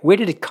matter, where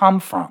did it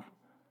come from?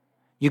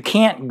 You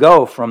can't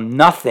go from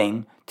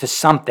nothing to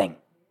something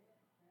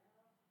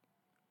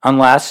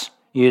unless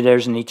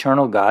there's an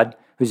eternal God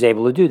who's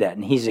able to do that.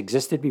 And he's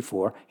existed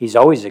before. He's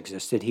always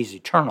existed. He's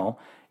eternal.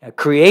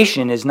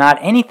 Creation is not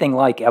anything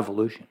like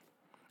evolution.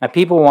 Now,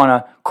 people want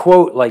to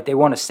quote, like they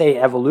want to say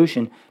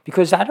evolution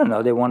because, I don't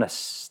know, they want to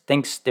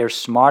think they're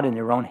smart in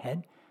their own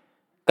head.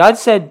 God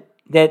said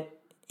that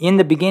in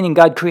the beginning,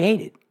 God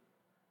created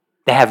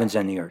the heavens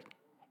and the earth.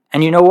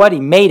 And you know what? He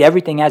made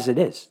everything as it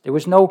is. There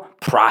was no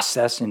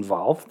process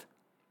involved.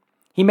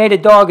 He made a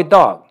dog a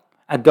dog.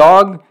 A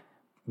dog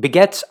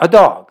begets a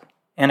dog.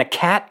 And a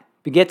cat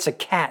begets a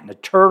cat. And a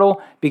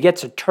turtle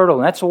begets a turtle.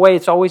 And that's the way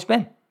it's always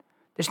been.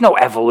 There's no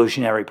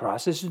evolutionary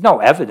process. There's no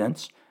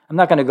evidence. I'm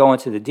not going to go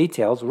into the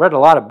details. I've read a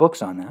lot of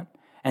books on that.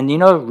 And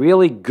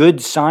really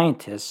good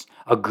scientists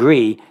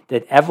agree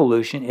that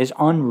evolution is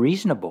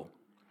unreasonable.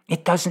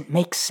 It doesn't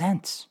make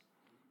sense.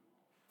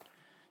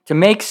 To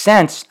make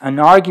sense, an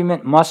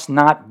argument must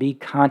not be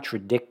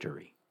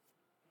contradictory.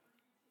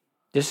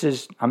 This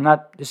is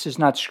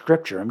not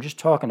scripture. I'm just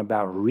talking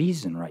about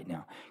reason right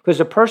now. Because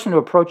a person who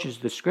approaches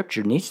the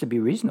scripture needs to be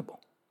reasonable,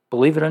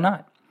 believe it or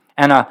not.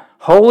 And a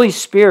Holy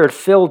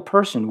Spirit-filled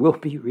person will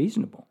be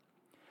reasonable.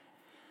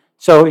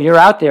 So you're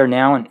out there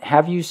now, and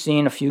have you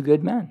seen a few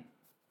good men?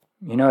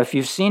 If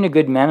you've seen a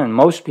good man, and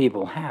most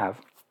people have,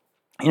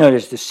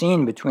 there's the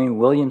scene between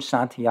William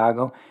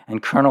Santiago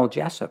and Colonel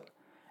Jessup.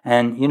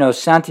 And,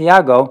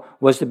 Santiago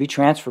was to be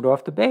transferred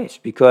off the base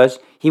because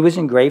he was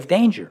in grave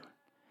danger.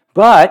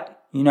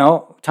 But,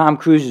 Tom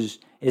Cruise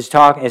is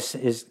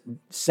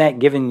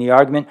giving the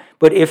argument,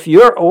 but if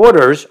your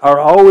orders are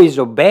always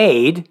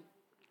obeyed,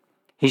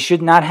 he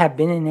should not have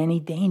been in any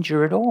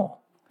danger at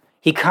all.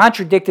 He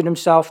contradicted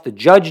himself. The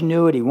judge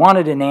knew it. He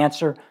wanted an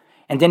answer.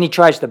 And then he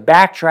tries to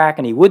backtrack,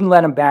 and he wouldn't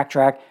let him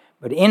backtrack.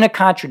 But in a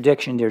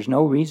contradiction, there's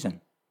no reason.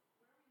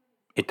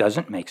 It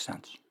doesn't make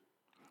sense.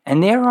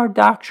 And there are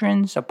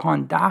doctrines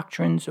upon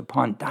doctrines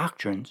upon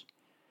doctrines,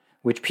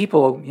 which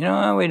people,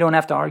 we don't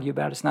have to argue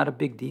about. It's not a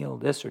big deal,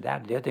 this or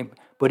that, the other thing.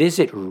 But is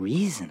it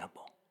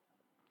reasonable?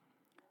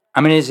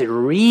 I mean, is it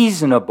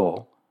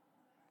reasonable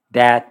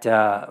that,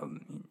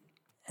 and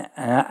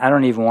I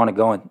don't even want to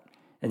go in,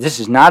 this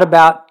is not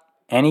about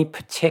any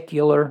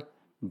particular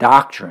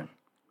doctrine.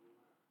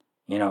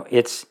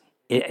 It's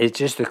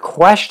just the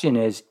question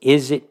is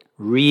it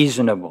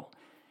reasonable?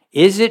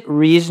 Is it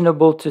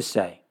reasonable to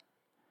say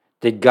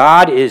that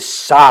God is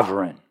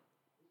sovereign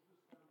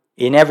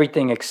in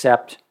everything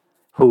except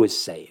who is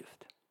saved?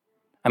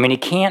 I mean, he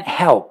can't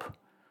help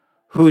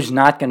who's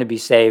not going to be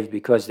saved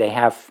because they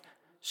have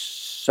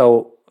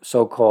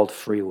so-called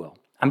free will.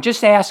 I'm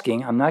just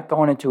asking. I'm not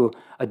going into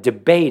a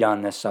debate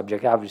on this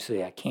subject.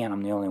 Obviously, I can't.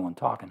 I'm the only one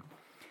talking.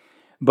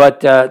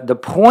 But the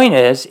point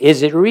is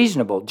it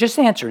reasonable? Just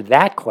answer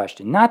that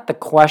question, not the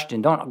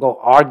question. Don't go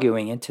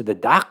arguing into the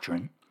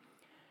doctrine.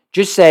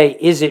 Just say,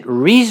 is it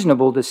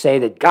reasonable to say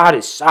that God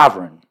is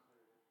sovereign,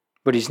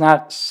 but he's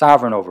not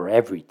sovereign over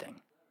everything?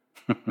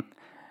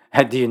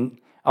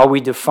 Are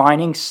we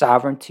defining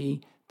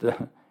sovereignty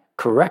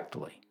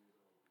correctly?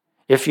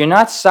 If you're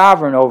not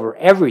sovereign over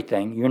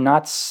everything, you're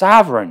not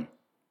sovereign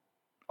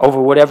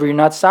over whatever you're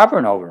not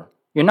sovereign over.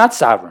 You're not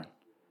sovereign.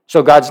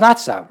 So God's not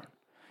sovereign.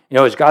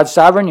 Is God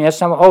sovereign? You ask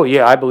someone, oh,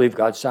 yeah, I believe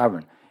God's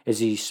sovereign. Is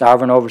he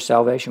sovereign over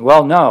salvation?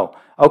 Well, no.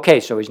 Okay,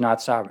 so he's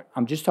not sovereign.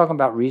 I'm just talking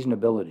about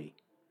reasonability.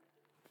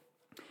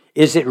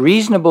 Is it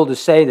reasonable to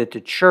say that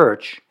the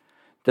church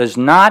does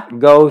not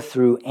go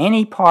through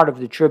any part of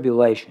the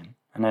tribulation?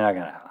 And then I'm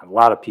going to have a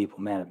lot of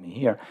people mad at me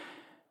here.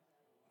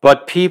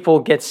 But people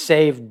get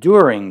saved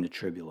during the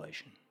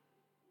tribulation.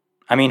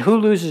 I mean, who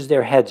loses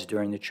their heads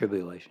during the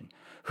tribulation?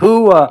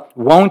 Who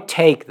won't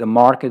take the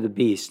mark of the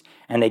beast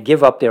and they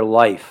give up their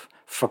life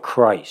for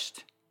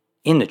Christ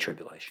in the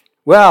tribulation?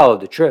 Well,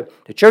 the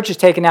church is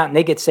taken out and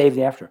they get saved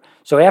after.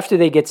 So after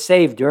they get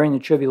saved during the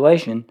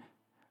tribulation,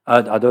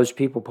 are those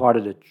people part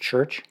of the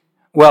church?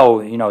 Well,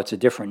 it's a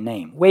different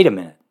name. Wait a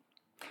minute.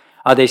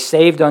 Are they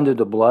saved under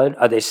the blood?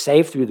 Are they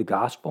saved through the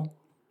gospel?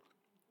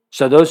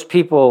 So those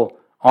people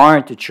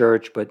aren't the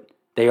church, but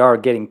they are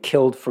getting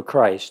killed for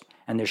Christ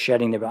and they're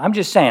shedding their blood. I'm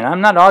just saying,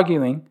 I'm not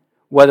arguing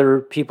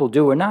whether people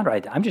do or not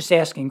right. I'm just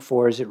asking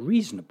is it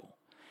reasonable?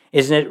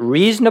 Isn't it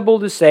reasonable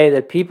to say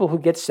that people who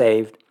get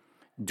saved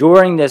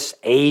during this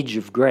age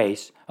of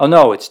grace, oh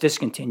no, it's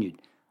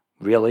discontinued.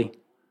 Really?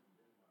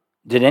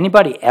 Did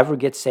anybody ever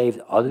get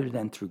saved other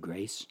than through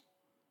grace?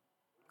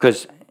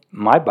 Because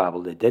my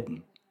Bible, they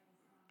didn't.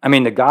 I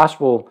mean, the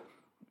gospel,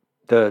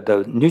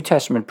 the New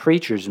Testament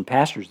preachers and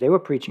pastors, they were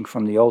preaching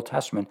from the Old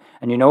Testament,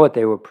 and you know what?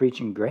 They were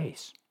preaching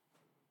grace.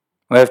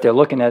 Well, if they're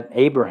looking at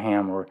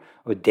Abraham or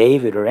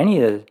David or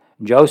any of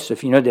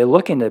Joseph, they're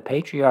looking at the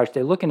patriarchs,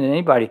 they're looking at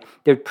anybody,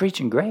 they're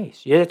preaching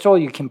grace. Yeah, that's all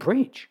you can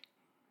preach.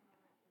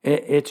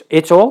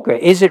 It's all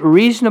great. Is it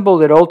reasonable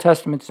that Old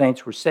Testament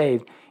saints were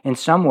saved in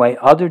some way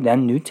other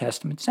than New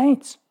Testament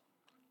saints?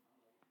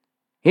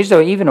 Here's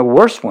even a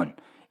worse one.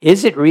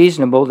 Is it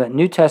reasonable that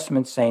New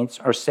Testament saints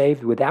are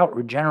saved without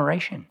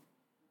regeneration?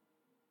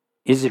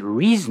 Is it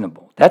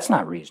reasonable? That's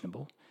not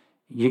reasonable.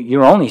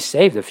 You're only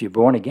saved if you're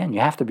born again. You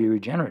have to be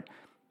regenerate.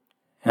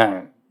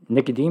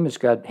 Nicodemus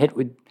got hit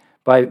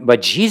by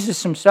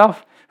Jesus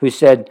himself, who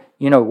said,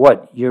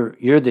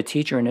 you're the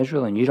teacher in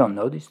Israel and you don't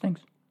know these things?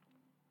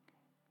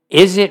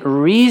 Is it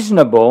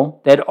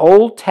reasonable that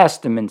Old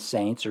Testament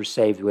saints are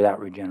saved without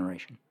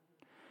regeneration?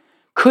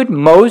 Could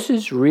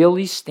Moses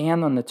really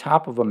stand on the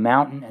top of a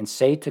mountain and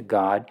say to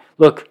God,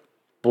 look,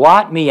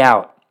 blot me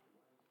out,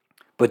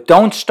 but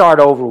don't start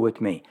over with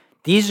me.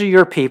 These are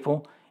your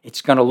people.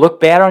 It's going to look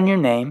bad on your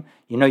name.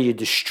 You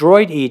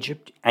destroyed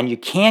Egypt, and you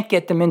can't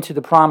get them into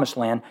the promised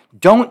land.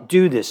 Don't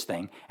do this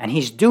thing. And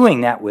he's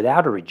doing that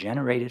without a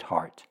regenerated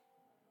heart.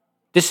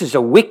 This is a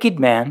wicked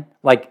man,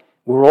 like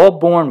we're all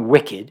born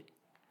wicked.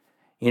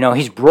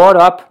 He's brought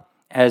up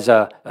as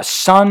a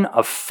son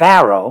of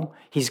Pharaoh.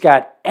 He's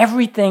got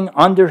everything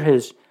under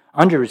his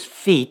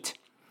feet.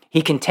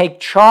 He can take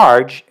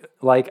charge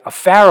like a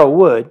Pharaoh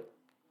would,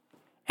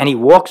 and he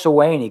walks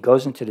away and he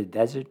goes into the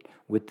desert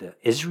with the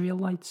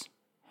Israelites.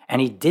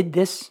 And he did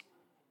this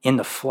in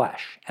the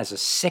flesh as a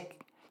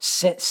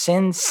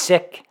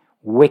sin-sick,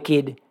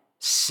 wicked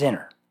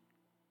sinner.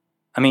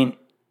 I mean,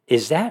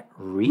 is that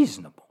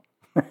reasonable?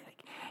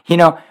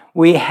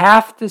 We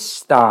have to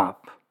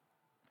stop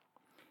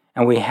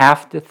and we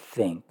have to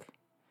think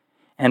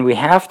and we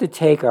have to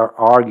take our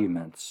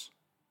arguments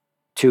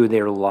to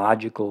their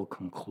logical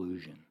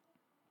conclusion.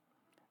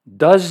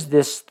 Does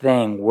this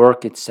thing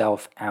work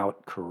itself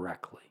out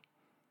correctly?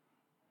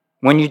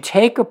 When you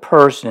take a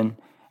person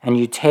and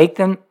you take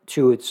them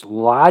to its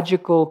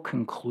logical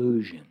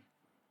conclusion,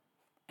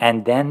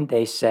 and then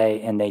they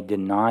say, and they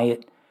deny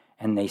it,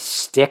 and they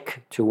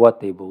stick to what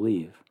they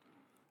believe,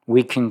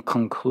 we can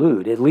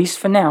conclude, at least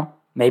for now,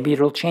 maybe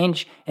it'll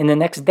change in the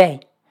next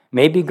day.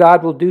 Maybe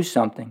God will do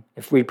something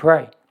if we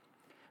pray.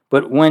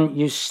 But when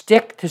you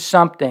stick to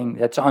something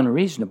that's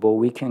unreasonable,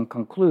 we can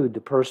conclude the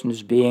person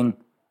is being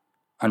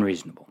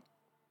unreasonable.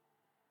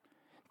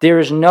 There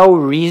is no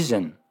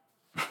reason,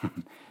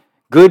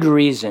 good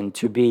reason,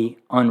 to be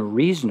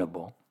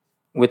unreasonable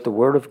with the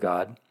Word of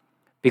God,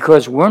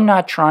 because we're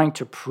not trying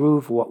to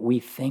prove what we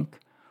think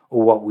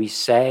or what we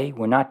say.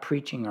 We're not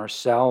preaching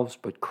ourselves,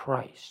 but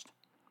Christ.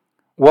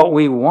 What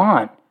we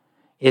want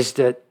is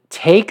to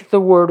take the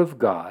Word of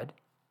God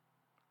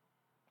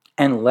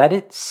and let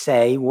it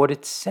say what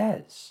it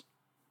says.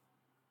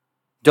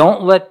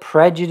 Don't let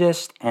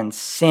prejudice and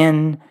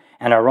sin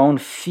and our own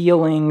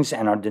feelings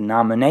and our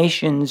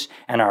denominations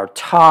and our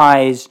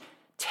ties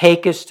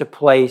take us to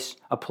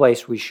a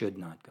place we should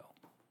not go.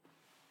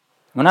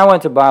 When I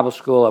went to Bible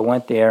school, I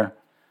went there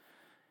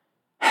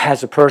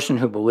as a person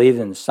who believed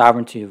in the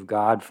sovereignty of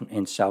God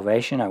in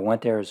salvation. I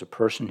went there as a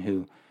person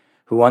who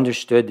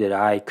understood that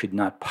I could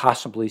not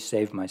possibly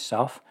save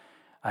myself.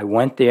 I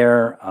went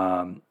there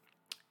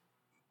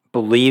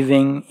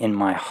believing in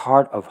my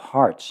heart of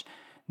hearts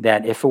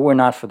that if it were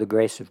not for the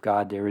grace of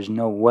God, there is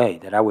no way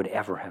that I would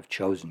ever have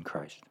chosen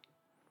Christ.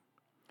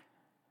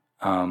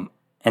 And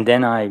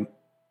then I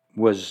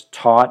was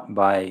taught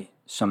by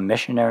some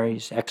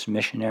missionaries,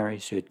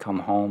 ex-missionaries who had come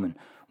home, and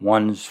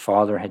one's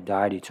father had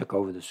died. He took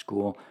over the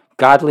school.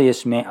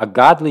 A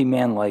godly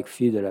man like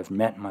few that I've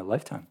met in my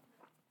lifetime.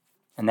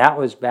 And that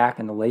was back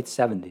in the late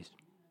 70s.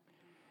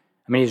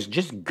 I mean, he was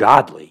just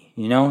godly,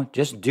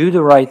 just do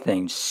the right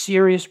thing.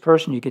 Serious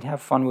person. You could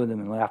have fun with him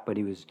and laugh, but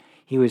he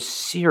was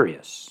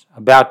serious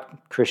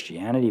about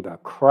Christianity,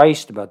 about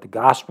Christ, about the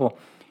gospel.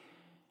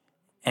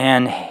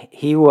 And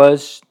he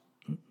was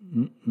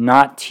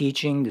not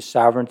teaching the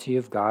sovereignty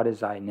of God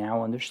as I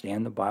now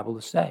understand the Bible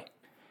to say.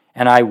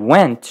 And I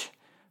went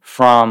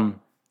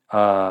from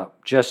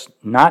just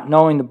not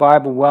knowing the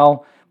Bible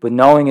well, but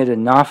knowing it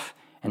enough,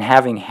 and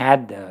having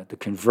had the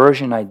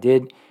conversion I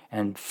did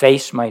and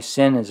faced my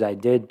sin as I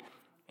did,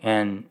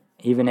 and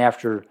even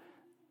after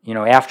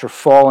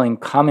falling,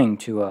 coming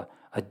to a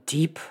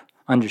deep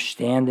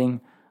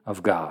understanding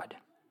of God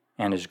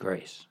and His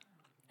grace.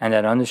 And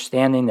that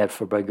understanding that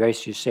for by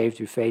grace you're saved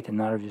through faith and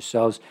not of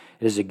yourselves,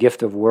 it is a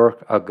gift of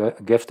a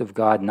gift of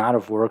God, not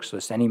of works,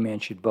 lest any man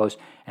should boast.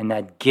 And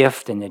that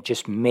gift, and it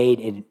just made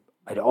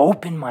it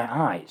opened my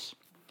eyes.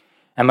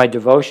 And my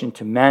devotion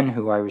to men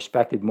who I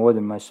respected more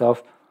than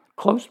myself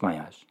closed my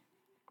eyes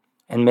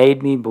and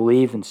made me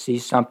believe and see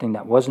something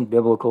that wasn't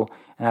biblical,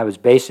 and I was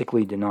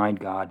basically denied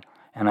God,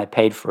 and I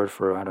paid for it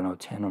for,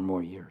 10 or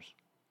more years.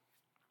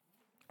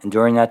 And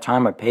during that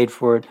time, I paid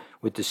for it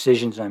with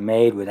decisions I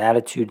made, with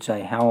attitudes I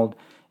held.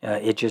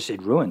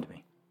 It ruined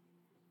me.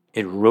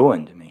 It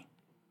ruined me.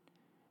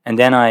 And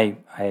then I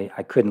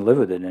couldn't live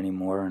with it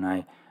anymore, and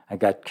I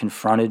got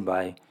confronted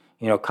by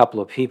a couple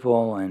of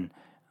people, and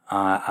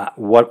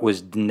what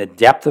was in the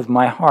depth of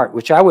my heart,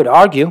 which I would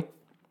argue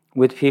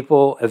with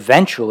people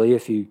eventually.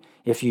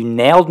 If you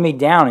nailed me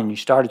down and you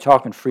started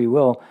talking free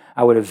will,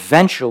 I would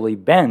eventually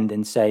bend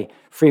and say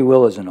free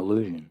will is an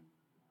illusion.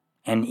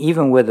 And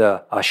even with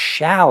a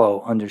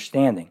shallow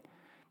understanding,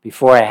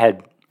 before I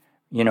had,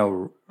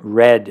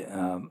 read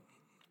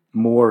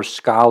more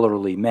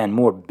scholarly men,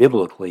 more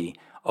biblically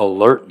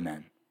alert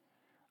men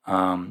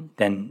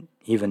than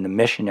even the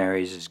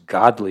missionaries, as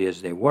godly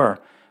as they were,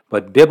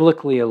 but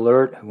biblically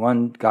alert,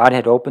 God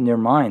had opened their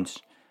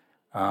minds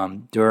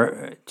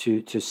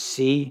to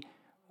see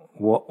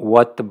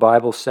what the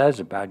Bible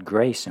says about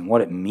grace and what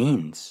it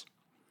means,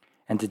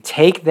 and to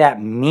take that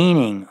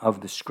meaning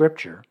of the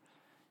Scripture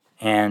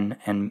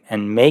and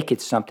make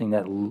it something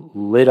that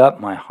lit up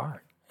my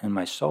heart and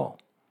my soul.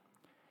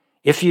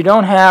 If you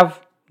don't have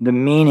the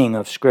meaning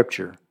of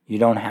Scripture, you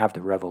don't have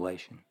the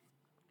revelation.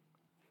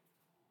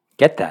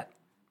 Get that.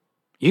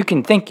 You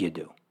can think you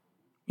do.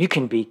 You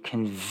can be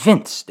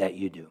convinced that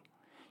you do.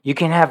 You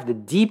can have the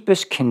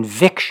deepest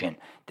conviction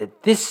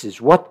that this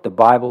is what the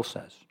Bible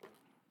says.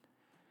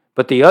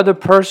 But the other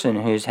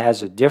person who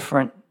has a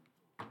different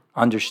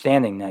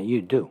understanding that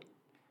you do,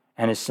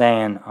 and is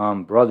saying,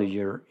 brother,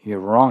 you're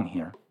wrong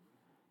here.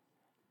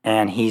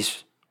 And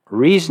he's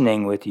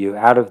reasoning with you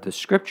out of the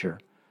Scripture,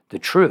 the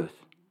truth.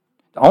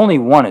 Only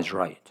one is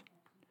right.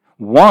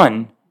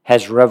 One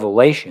has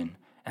revelation,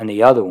 and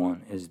the other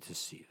one is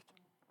deceived.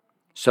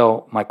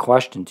 So my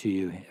question to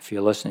you, if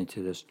you're listening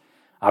to this,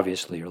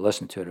 obviously you're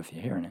listening to it if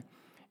you're hearing it,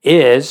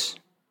 is,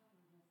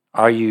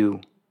 are you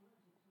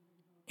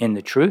in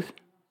the truth?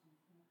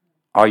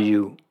 Are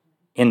you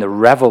in the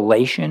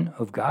revelation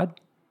of God?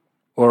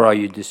 Or are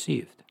you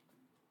deceived?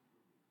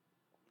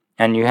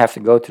 And you have to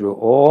go through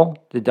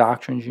all the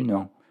doctrines you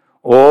know,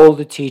 all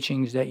the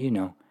teachings that you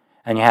know,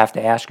 and you have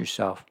to ask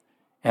yourself,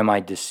 am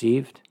I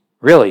deceived?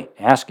 Really,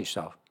 ask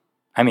yourself.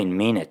 I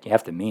mean it. You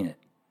have to mean it.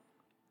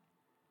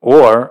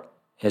 Or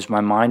has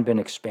my mind been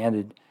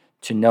expanded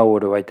to know,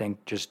 what do I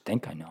think? Just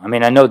think I know. I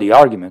mean, I know the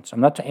arguments. I'm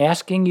not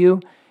asking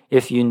you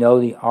if you know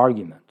the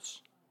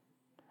arguments.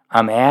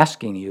 I'm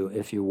asking you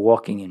if you're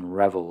walking in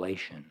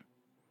revelation,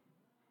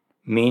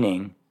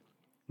 meaning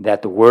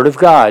that the Word of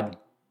God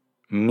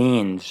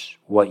means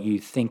what you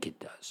think it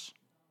does.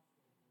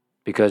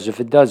 Because if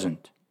it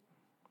doesn't,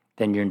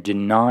 then you're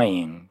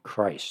denying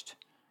Christ.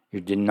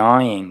 You're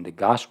denying the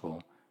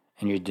gospel,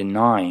 and you're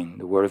denying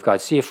the Word of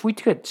God. See, if we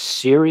get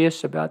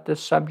serious about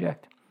this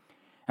subject,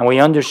 and we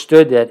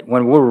understood that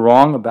when we're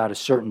wrong about a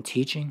certain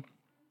teaching,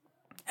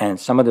 and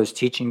some of those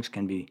teachings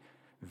can be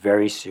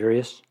very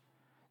serious,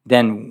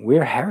 then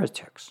we're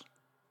heretics.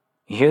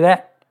 You hear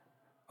that?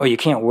 Oh, you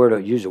can't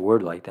use a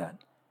word like that.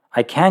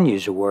 I can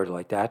use a word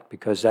like that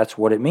because that's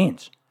what it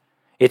means.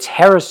 It's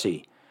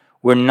heresy.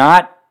 We're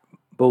not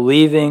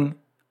believing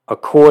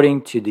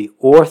according to the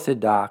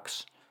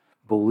orthodox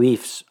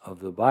beliefs of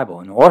the Bible.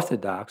 And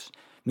orthodox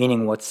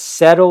meaning what's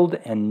settled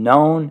and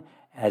known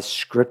as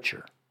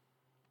Scripture.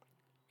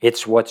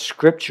 It's what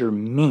Scripture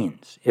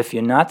means. If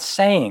you're not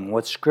saying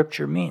what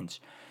Scripture means,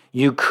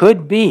 you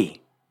could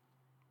be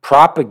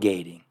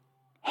propagating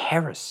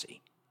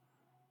heresy,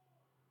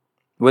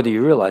 whether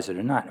you realize it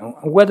or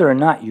not, whether or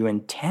not you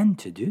intend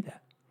to do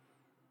that.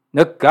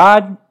 Look,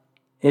 God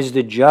is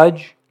the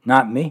judge,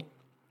 not me.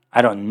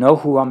 I don't know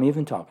who I'm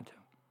even talking to.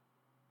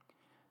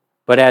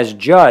 But as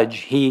judge,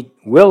 he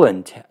will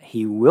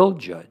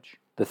judge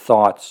the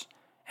thoughts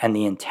and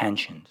the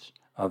intentions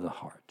of the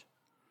heart.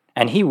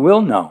 And he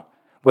will know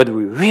whether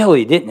we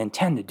really didn't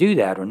intend to do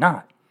that or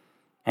not.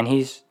 And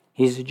he's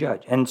the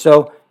judge. And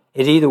so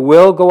it either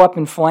will go up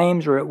in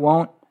flames or it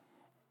won't.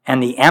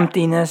 And the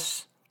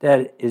emptiness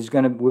that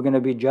we're going to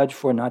be judged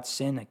for, not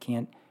sin. It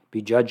can't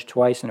be judged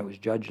twice, and it was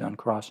judged on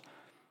cross.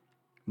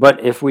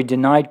 But if we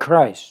denied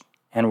Christ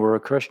and we're a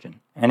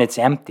Christian, and it's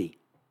empty,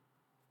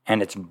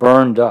 and it's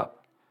burned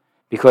up,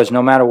 because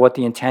no matter what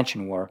the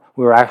intention were,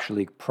 we're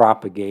actually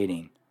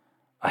propagating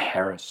a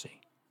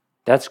heresy.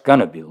 That's going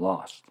to be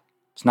lost.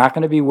 It's not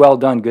going to be well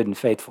done, good and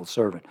faithful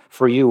servant,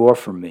 for you or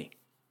for me.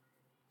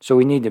 So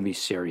we need to be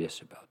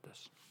serious about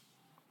this.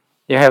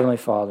 Dear Heavenly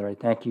Father, I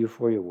thank you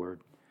for your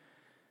word.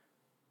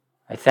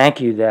 I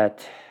thank you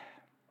that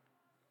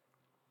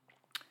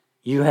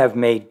you have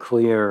made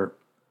clear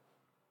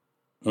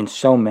in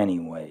so many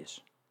ways,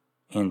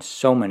 in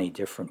so many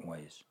different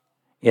ways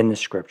in the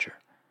Scripture,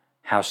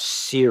 how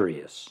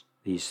serious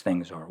these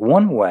things are.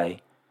 One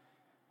way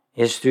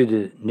is through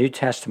the New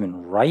Testament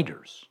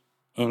writers,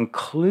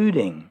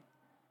 including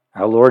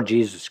our Lord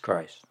Jesus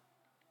Christ,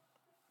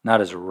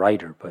 not as a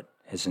writer, but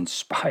as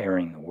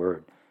inspiring the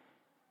word,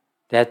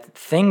 that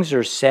things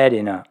are said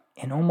in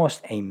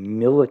almost a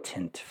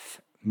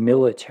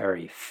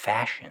military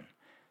fashion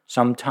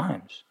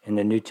sometimes in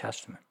the New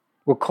Testament.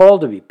 We're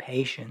called to be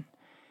patient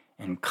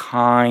and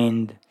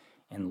kind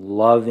and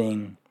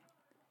loving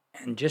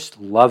and just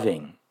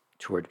loving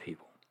toward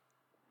people.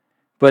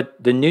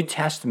 But the New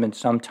Testament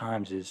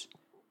sometimes is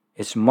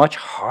much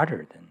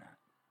harder than that.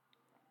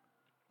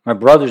 My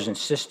brothers and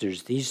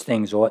sisters, these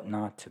things ought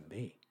not to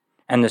be.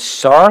 And the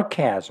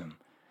sarcasm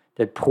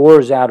that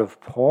pours out of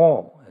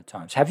Paul at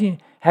times. Have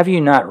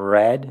you not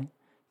read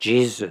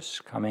Jesus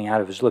coming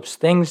out of his lips?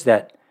 Things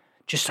that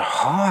just are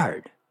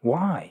hard.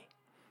 Why?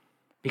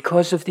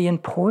 Because of the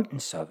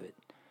importance of it.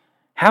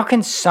 How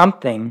can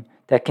something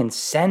that can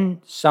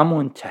send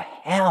someone to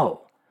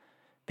hell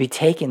be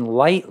taken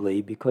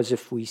lightly? Because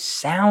if we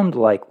sound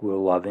like we're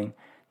loving,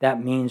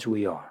 that means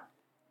we are.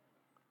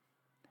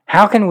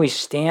 How can we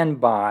stand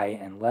by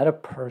and let a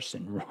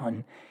person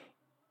run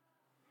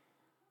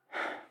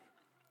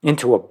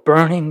into a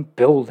burning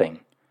building,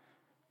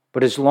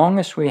 but as long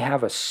as we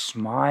have a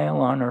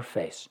smile on our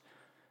face,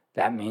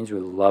 that means we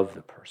love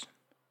the person,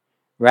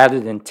 rather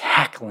than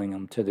tackling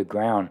them to the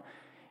ground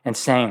and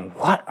saying,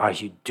 "What are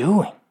you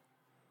doing?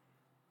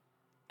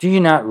 Do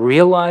you not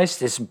realize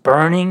this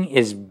building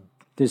is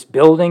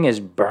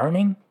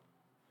burning?"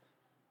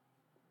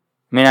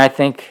 I mean, I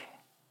think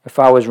if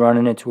I was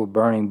running into a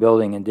burning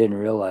building and didn't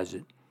realize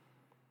it,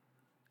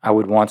 I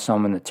would want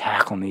someone to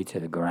tackle me to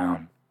the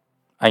ground.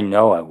 I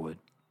know I would.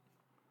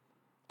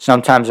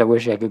 Sometimes I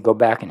wish I could go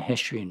back in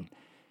history and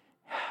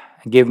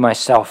give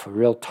myself a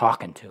real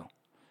talking to.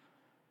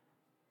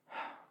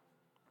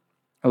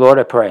 Lord,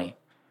 I pray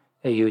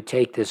that you would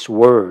take this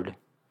word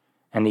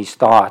and these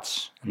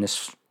thoughts and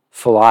this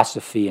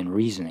philosophy and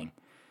reasoning,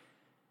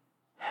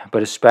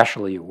 but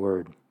especially your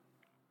word,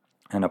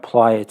 and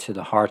apply it to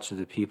the hearts of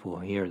the people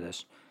who hear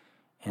this,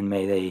 and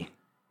may they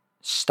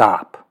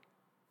stop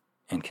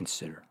and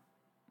consider.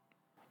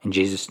 In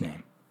Jesus'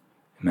 name,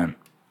 amen.